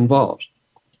of that involves.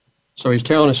 So he's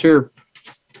telling us here,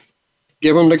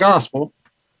 give them the gospel,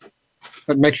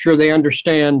 but make sure they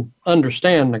understand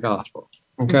the gospel.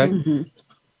 Okay. Mm-hmm.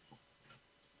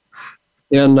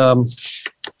 And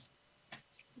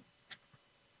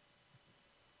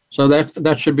so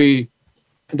that should be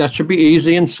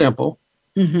easy and simple,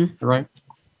 mm-hmm. Right?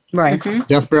 Right. Mm-hmm.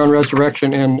 Death, burial, and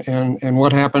resurrection, and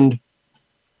what happened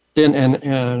then,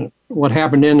 and what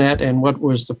happened in that, and what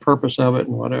was the purpose of it,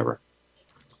 and whatever.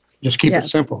 Just keep it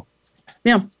simple.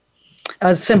 Yeah,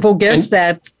 simple gifts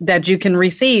that you can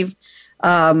receive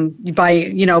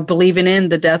by believing in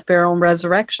the death, burial, and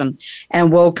resurrection.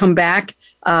 And we'll come back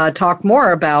talk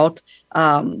more about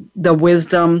the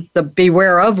wisdom, the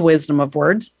beware of wisdom of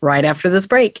words right after this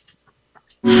break.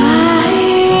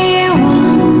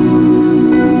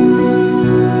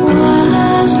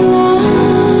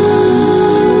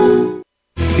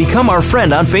 Become our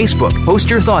friend on Facebook. Post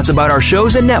your thoughts about our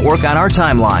shows and network on our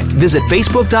timeline. Visit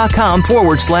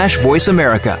Facebook.com/Voice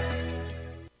America.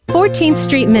 14th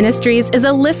Street Ministries is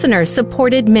a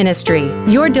listener-supported ministry.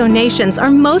 Your donations are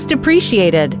most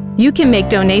appreciated. You can make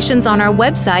donations on our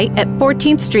website at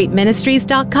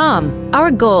 14thstreetministries.com. Our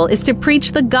goal is to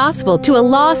preach the gospel to a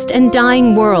lost and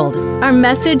dying world. Our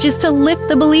message is to lift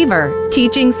the believer,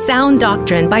 teaching sound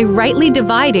doctrine by rightly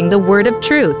dividing the word of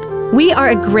truth. We are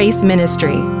a grace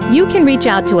ministry. You can reach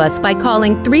out to us by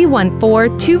calling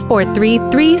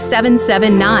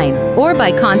 314-243-3779 or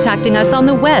by contacting us on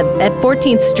the web at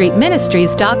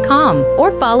 14thstreetministries.com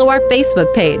or follow our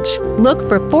Facebook page. Look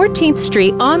for 14th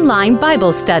Street Online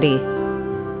Bible Study.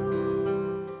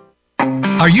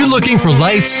 Are you looking for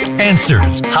life's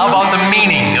answers? How about the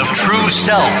meaning of true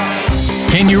self?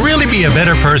 Can you really be a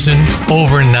better person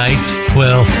overnight?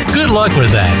 Well, good luck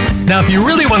with that. Now, if you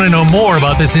really want to know more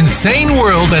about this insane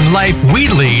world and life we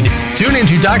lead, tune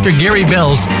into Dr. Gary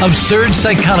Bell's Absurd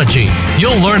Psychology.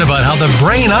 You'll learn about how the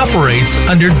brain operates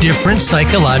under different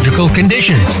psychological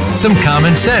conditions. Some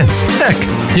common sense. Heck,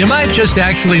 you might just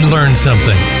actually learn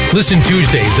something. Listen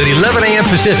Tuesdays at 11 a.m.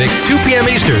 Pacific, 2 p.m.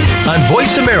 Eastern on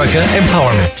Voice America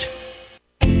Empowerment.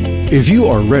 If you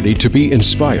are ready to be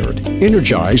inspired,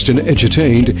 energized, and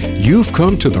edutained, you've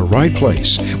come to the right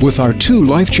place with our 2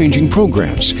 life-changing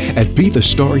programs at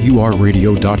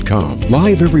BeTheStarYouAreRadio.com.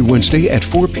 Live every Wednesday at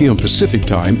 4 p.m. Pacific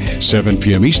Time, 7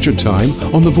 p.m. Eastern Time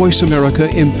on the Voice America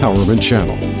Empowerment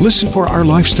Channel. Listen for our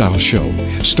lifestyle show,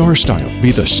 Star Style,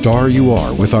 Be the Star You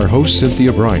Are, with our host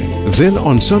Cynthia Bryan. Then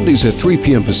on Sundays at 3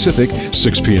 p.m. Pacific,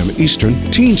 6 p.m. Eastern,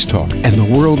 Teens Talk and the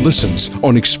World Listens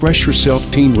on Express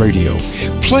Yourself Teen Radio.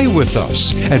 Play with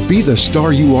us at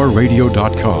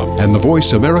BeTheStarYouAreRadio.com and the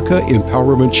Voice America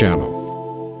Empowerment Channel.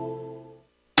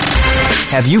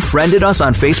 Have you friended us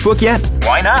on Facebook yet?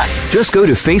 Why not? Just go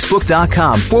to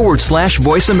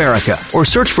Facebook.com/Voice America or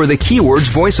search for the keywords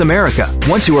Voice America.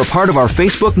 Once you are part of our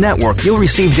Facebook network, you'll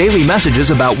receive daily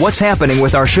messages about what's happening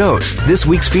with our shows, this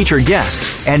week's featured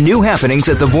guests, and new happenings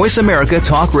at the Voice America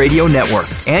Talk Radio Network.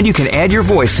 And you can add your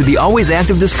voice to the always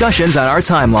active discussions on our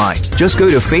timeline. Just go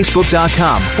to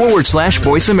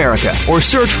Facebook.com/Voice America or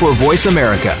search for Voice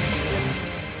America.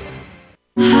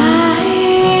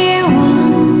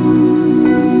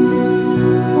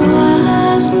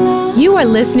 You are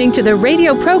listening to the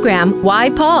radio program, Why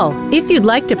Paul? If you'd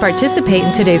like to participate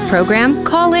in today's program,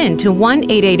 call in to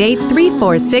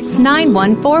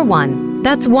 1-888-346-9141.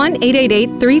 That's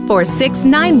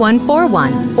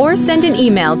 1-888-346-9141. Or send an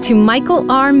email to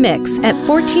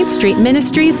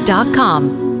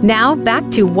michaelrmix@14thstreetministries.com. Now back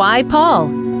to Why Paul?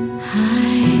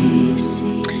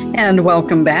 And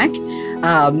welcome back.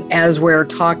 As we're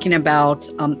talking about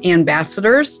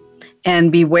ambassadors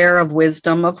and beware of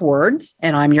wisdom of words.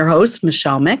 And I'm your host,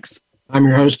 Michelle Mix. I'm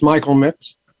your host, Michael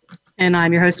Mix. And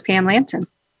I'm your host, Pam Lampton.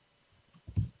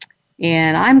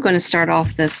 And I'm going to start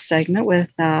off this segment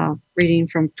with reading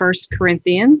from 1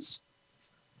 Corinthians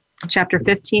chapter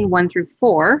 15, 1 through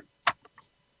 4.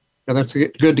 Yeah, that's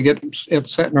good to get it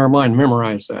set in our mind,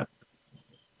 memorize that.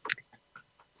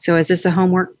 So is this a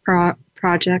homework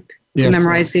project to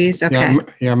memorize these? Okay.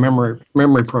 Yeah,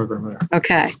 memory program there.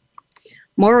 Okay.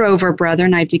 Moreover,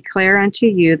 brethren, I declare unto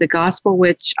you the gospel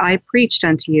which I preached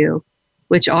unto you,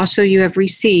 which also you have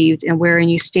received, and wherein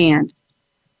you stand,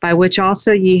 by which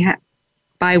also ye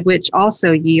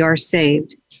are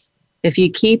saved, if ye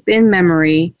keep in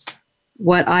memory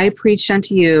what I preached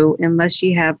unto you, unless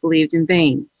ye have believed in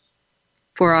vain.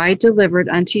 For I delivered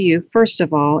unto you first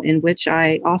of all, in which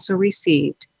I also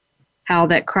received, how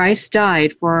that Christ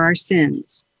died for our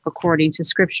sins, according to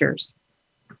Scriptures,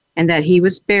 and that he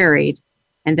was buried,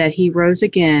 and that he rose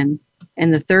again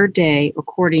in the third day,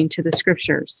 according to the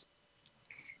Scriptures.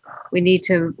 We need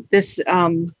to, this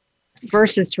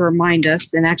verse is to remind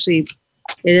us, and actually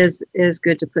it is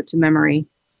good to put to memory,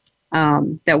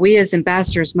 that we as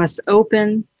ambassadors must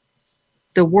open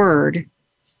the Word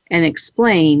and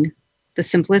explain the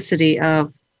simplicity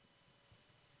of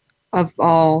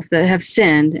all that have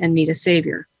sinned and need a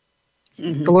Savior.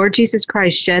 Mm-hmm. The Lord Jesus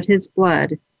Christ shed his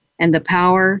blood and the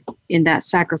power in that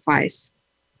sacrifice,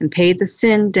 and paid the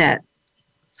sin debt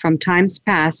from times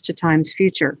past to times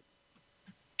future.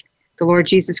 The Lord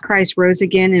Jesus Christ rose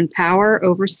again in power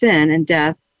over sin and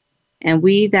death, and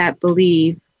we that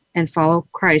believe and follow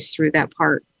Christ through that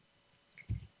part.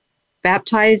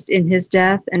 Baptized in his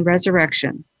death and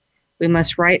resurrection, we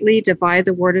must rightly divide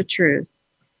the word of truth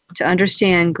to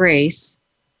understand grace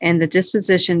and the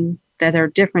disposition that are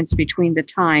difference between the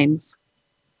times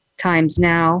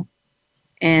now,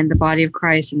 and the body of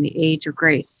Christ in the age of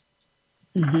grace.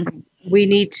 Mm-hmm. We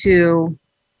need to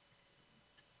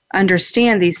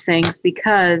understand these things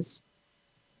because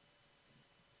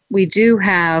we do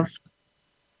have,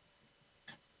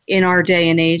 in our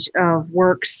day and age of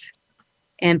works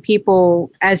and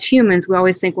people, as humans, we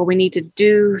always think, well, we need to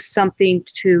do something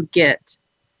to get.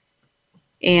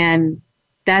 And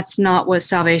that's not what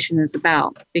salvation is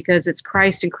about, because it's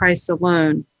Christ and Christ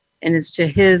alone, and it's to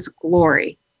his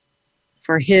glory,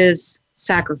 for his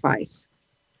sacrifice,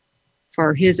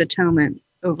 for his atonement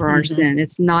over our sin.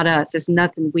 It's not us. It's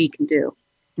nothing we can do.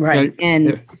 Right.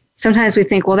 And sometimes we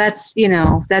think, well, that's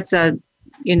a,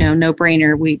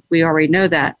 no-brainer. We already know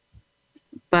that.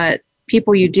 But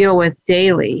people you deal with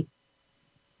daily,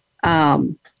 I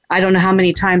don't know how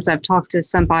many times I've talked to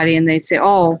somebody and they say,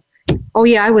 oh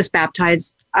yeah, I was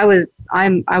baptized. I was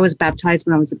baptized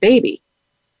when I was a baby.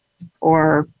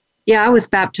 Or, I was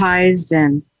baptized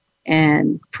and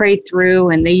prayed through,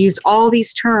 and they use all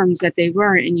these terms that they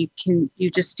weren't, and you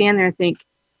just stand there and think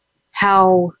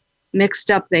how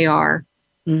mixed up they are,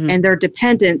 and their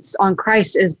dependence on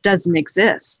Christ doesn't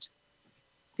exist,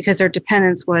 because their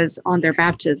dependence was on their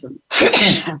baptism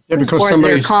or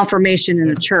their confirmation in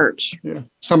the church. Yeah.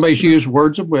 Somebody's used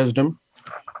words of wisdom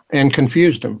and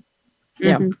confused them.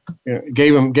 Yeah.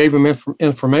 Gave them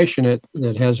information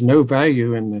that has no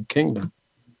value in the kingdom.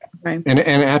 Right. And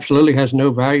absolutely has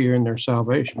no value in their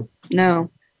salvation.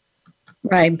 No.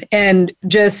 Right. And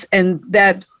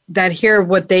that here,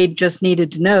 what they just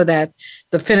needed to know, that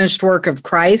the finished work of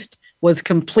Christ was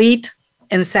complete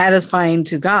and satisfying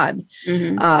to God.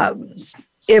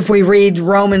 If we read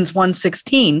Romans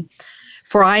 1:16,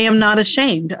 for I am not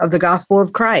ashamed of the gospel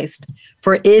of Christ,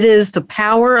 for it is the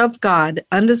power of God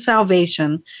unto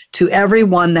salvation to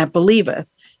everyone that believeth,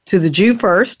 to the Jew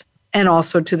first, and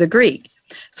also to the Greek.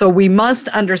 So we must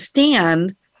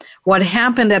understand what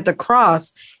happened at the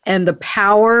cross and the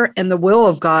power and the will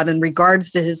of God in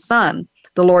regards to his son,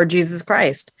 the Lord Jesus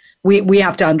Christ. We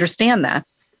have to understand that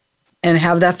and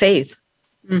have that faith.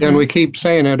 And we keep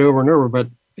saying that over and over, but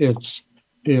it's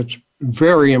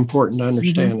very important to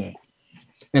understand that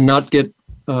and not get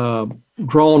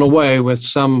drawn away with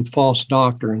some false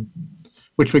doctrine,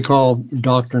 which we call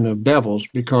doctrine of devils,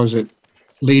 because it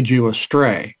leads you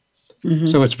astray.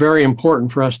 So it's very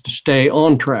important for us to stay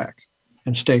on track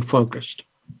and stay focused.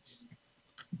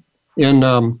 In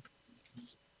 2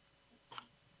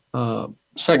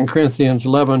 Corinthians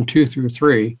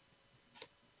 11:2-3,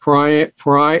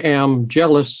 for I am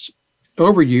jealous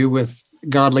over you with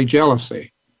godly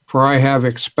jealousy, for I have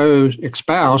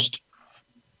espoused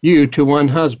you to one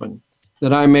husband,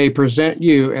 that I may present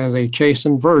you as a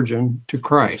chastened virgin to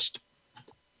Christ.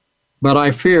 But I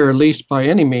fear, lest by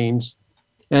any means,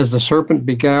 as the serpent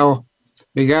beguiled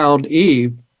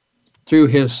Eve through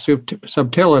his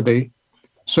subtlety,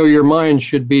 so your minds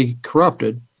should be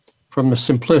corrupted from the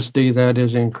simplicity that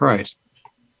is in Christ.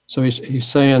 So he's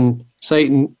saying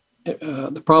Satan,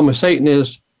 the problem with Satan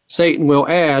is Satan will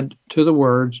add to the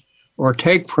words or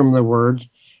take from the words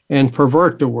and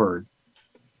pervert the word.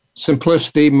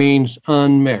 Simplicity means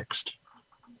unmixed.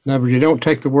 In other words, you don't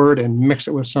take the word and mix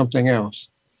it with something else.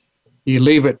 You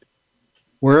leave it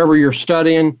wherever you're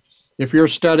studying. If you're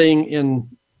studying in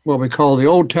what we call the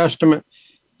Old Testament,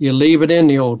 you leave it in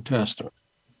the Old Testament.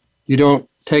 You don't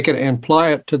take it and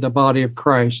apply it to the body of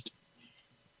Christ.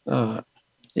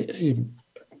 You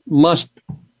must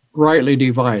rightly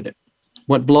divide it.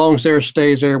 What belongs there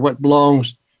stays there. What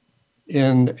belongs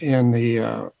in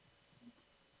the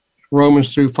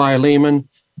Romans through Philemon,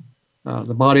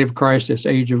 the body of Christ, this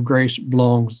age of grace,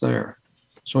 belongs there.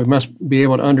 So we must be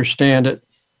able to understand it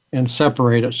and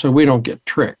separate it so we don't get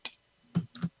tricked.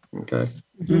 Okay.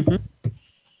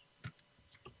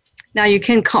 Now you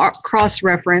can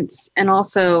cross-reference, and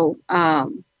also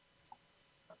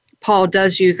Paul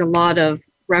does use a lot of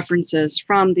references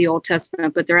from the Old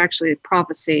Testament, but they're actually a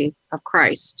prophecy of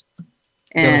Christ.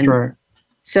 And that's right.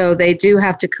 So they do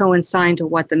have to coincide to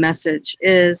what the message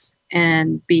is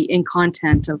and be in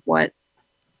content of what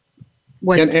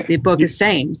the book is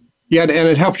saying. Yeah, and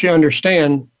it helps you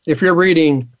understand. If you're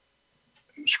reading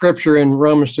Scripture in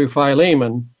Romans through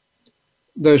Philemon,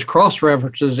 those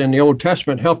cross-references in the Old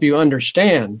Testament help you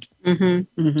understand,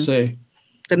 see?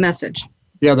 The message.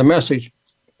 Yeah, the message.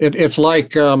 It's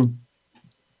like in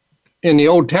the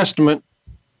Old Testament,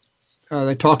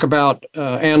 they talk about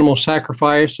animal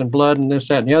sacrifice and blood and this,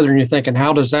 that, and the other, and you're thinking,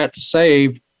 how does that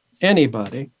save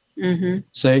anybody?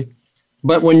 See?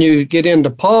 But when you get into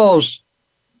Paul's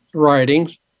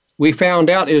writings, we found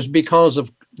out is because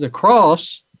of the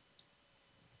cross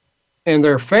and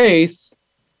their faith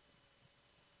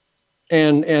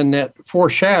and that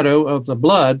foreshadow of the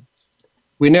blood,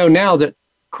 we know now that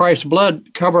Christ's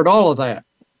blood covered all of that.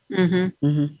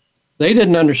 They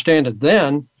didn't understand it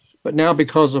then, but now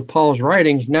because of Paul's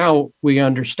writings, now we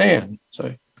understand.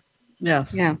 So,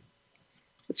 yes, yeah,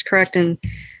 that's correct. And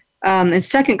in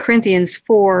 2 Corinthians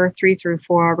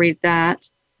 4:3-4, I'll read that.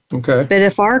 Okay. But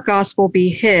if our gospel be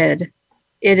hid,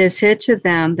 it is hid to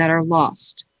them that are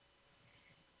lost,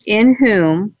 in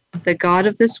whom the God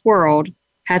of this world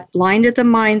hath blinded the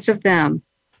minds of them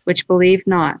which believe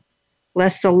not,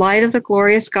 lest the light of the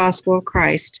glorious gospel of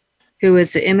Christ, who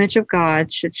is the image of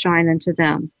God, should shine unto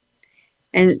them.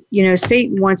 And,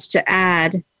 Satan wants to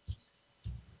add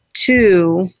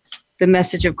to the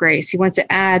message of grace. He wants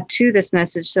to add to this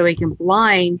message so he can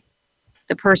blind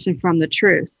the person from the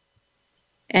truth.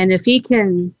 And if he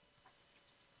can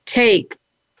take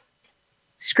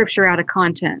Scripture out of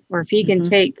content, or if he can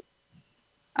take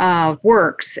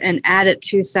works and add it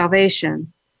to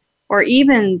salvation, or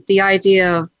even the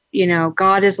idea of,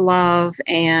 God is love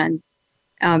and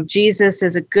Jesus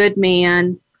is a good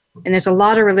man. And there's a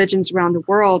lot of religions around the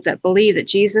world that believe that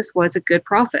Jesus was a good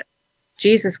prophet.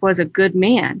 Jesus was a good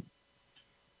man.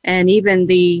 And even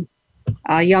the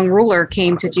young ruler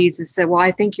came to Jesus and said, well,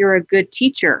 I think you're a good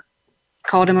teacher,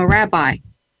 called him a rabbi.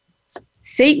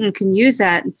 Satan can use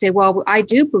that and say, well, I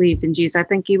do believe in Jesus. I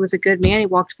think he was a good man. He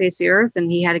walked the face of the earth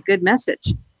and he had a good message.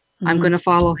 Mm-hmm. I'm going to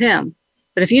follow him.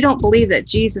 But if you don't believe that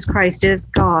Jesus Christ is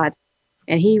God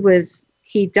and he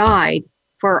died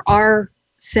for our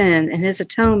sin and his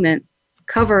atonement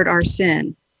covered our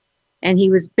sin, and he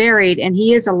was buried and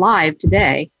he is alive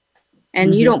today,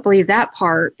 and you don't believe that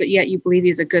part, but yet you believe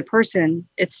he's a good person,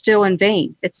 it's still in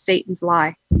vain. It's Satan's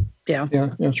lie. Yeah,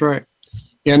 that's right.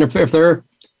 And if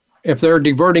they're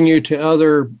diverting you to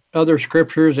other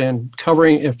scriptures and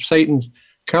if Satan's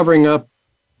covering up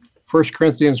 1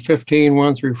 Corinthians 15,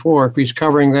 1-4, if he's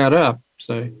covering that up,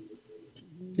 say,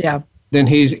 then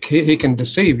he can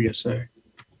deceive you, say.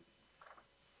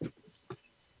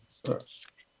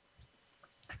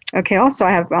 Okay, also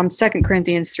I have 2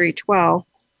 Corinthians 3:12.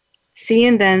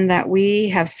 Seeing then that we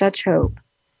have such hope,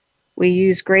 we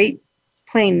use great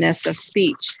plainness of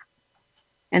speech.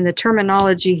 And the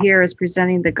terminology here is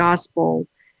presenting the gospel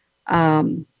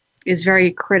is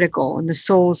very critical, and the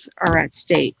souls are at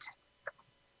stake.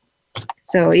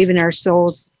 So even our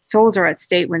souls are at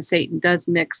stake when Satan does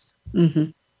mix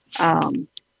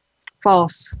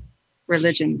false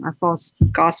religion or false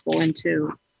gospel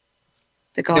into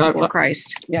the gospel of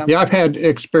Christ. Yeah, I've had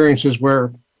experiences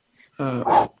where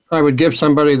I would give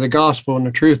somebody the gospel and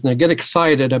the truth, and they get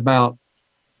excited about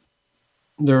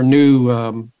their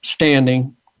new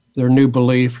standing, their new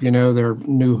belief, their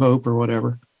new hope or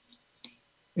whatever.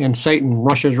 And Satan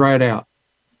rushes right out,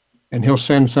 and he'll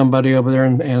send somebody over there,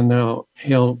 and they'll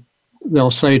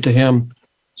say to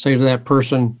that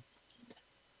person,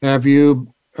 have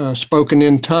you spoken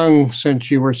in tongues since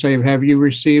you were saved? Have you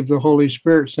received the Holy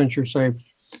Spirit since you're saved?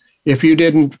 If you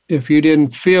didn't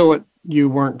feel it, you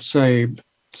weren't saved.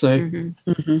 Say,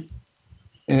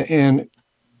 and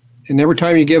every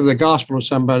time you give the gospel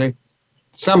to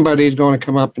somebody's going to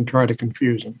come up and try to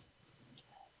confuse them.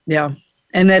 Yeah,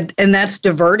 and that's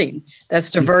diverting.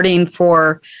 That's diverting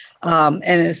for, and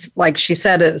it's like she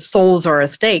said, souls are at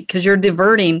stake, because you're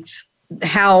diverting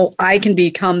how I can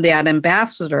become that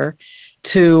ambassador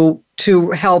to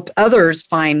help others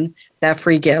find that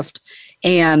free gift.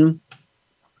 And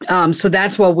so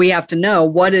that's what we have to know.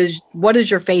 What is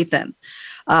your faith in?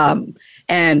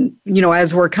 And,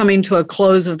 as we're coming to a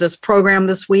close of this program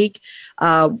this week,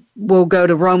 we'll go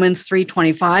to Romans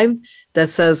 3:25 that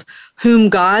says, whom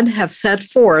God hath set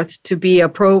forth to be a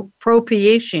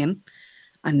propitiation.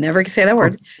 I never can say that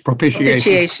word.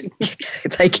 Propitiation.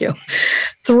 Thank you.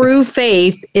 Through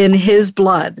faith in his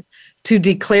blood, to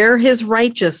declare his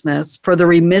righteousness for the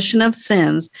remission of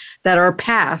sins that are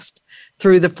past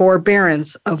through the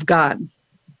forbearance of God.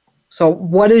 So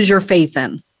what is your faith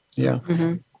in? Yeah.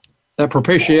 That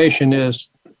propitiation is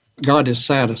God is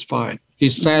satisfied.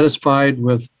 He's satisfied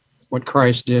with what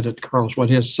Christ did at the cross, what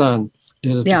his son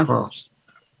did at the cross.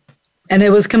 And it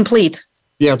was complete.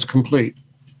 Yeah, it's complete.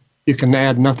 You can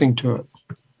add nothing to it.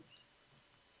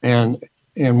 And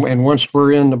once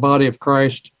we're in the body of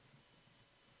Christ,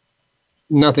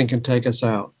 nothing can take us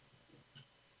out.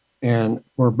 And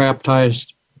we're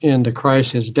baptized into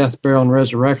Christ, his death, burial, and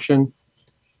resurrection.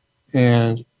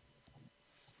 And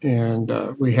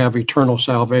we have eternal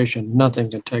salvation.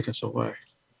 Nothing can take us away.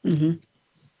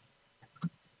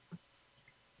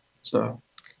 So,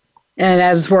 and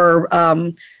as we're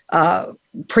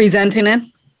presenting it,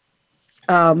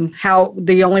 how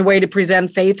the only way to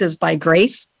present faith is by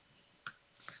grace.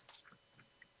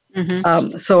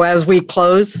 So as we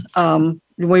close,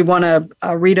 we want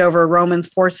to read over Romans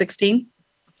 4:16.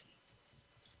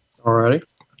 All righty.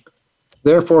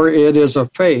 Therefore, it is of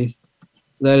faith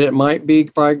that it might be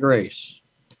by grace,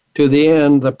 to the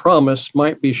end the promise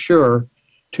might be sure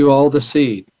to all the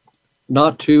seed,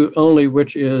 not to only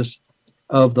which is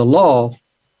of the law,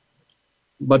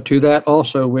 but to that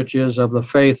also which is of the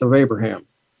faith of Abraham,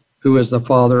 who is the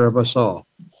father of us all.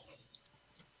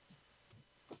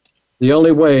 The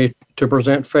only way to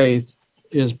present faith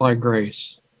is by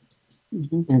grace,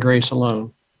 and grace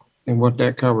alone, and what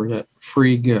that covers, that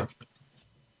free gift.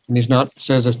 And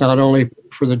says it's not only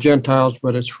for the Gentiles,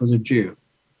 but it's for the Jew.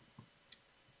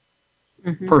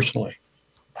 Personally.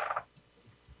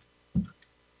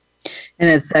 And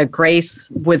it's that grace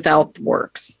without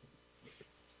works.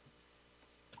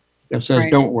 It says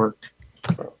don't work.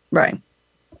 Right.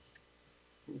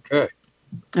 Okay.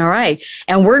 All right.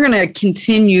 And we're going to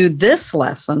continue this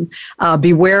lesson,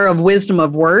 Beware of Wisdom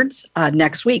of Words,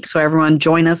 next week. So everyone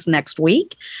join us next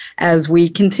week as we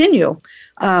continue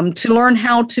to learn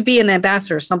how to be an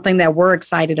ambassador, something that we're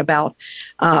excited about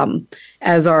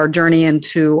as our journey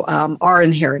into our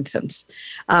inheritance.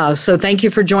 So thank you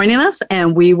for joining us,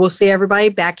 and we will see everybody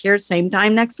back here same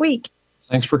time next week.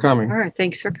 Thanks for coming. All right.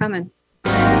 Thanks for coming.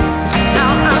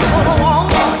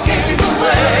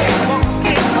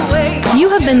 You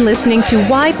have been listening to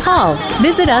Why Paul.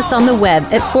 Visit us on the web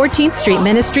at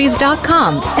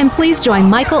 14thstreetministries.com. And please join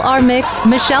Michael R. Mix,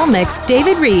 Michelle Mix,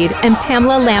 David Reed, and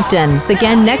Pamela Lampton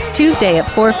again next Tuesday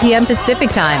at 4 p.m. Pacific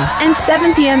Time and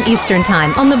 7 p.m. Eastern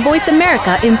Time on the Voice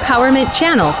America Empowerment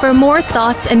Channel for more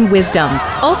thoughts and wisdom.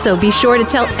 Also, be sure to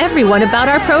tell everyone about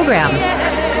our program.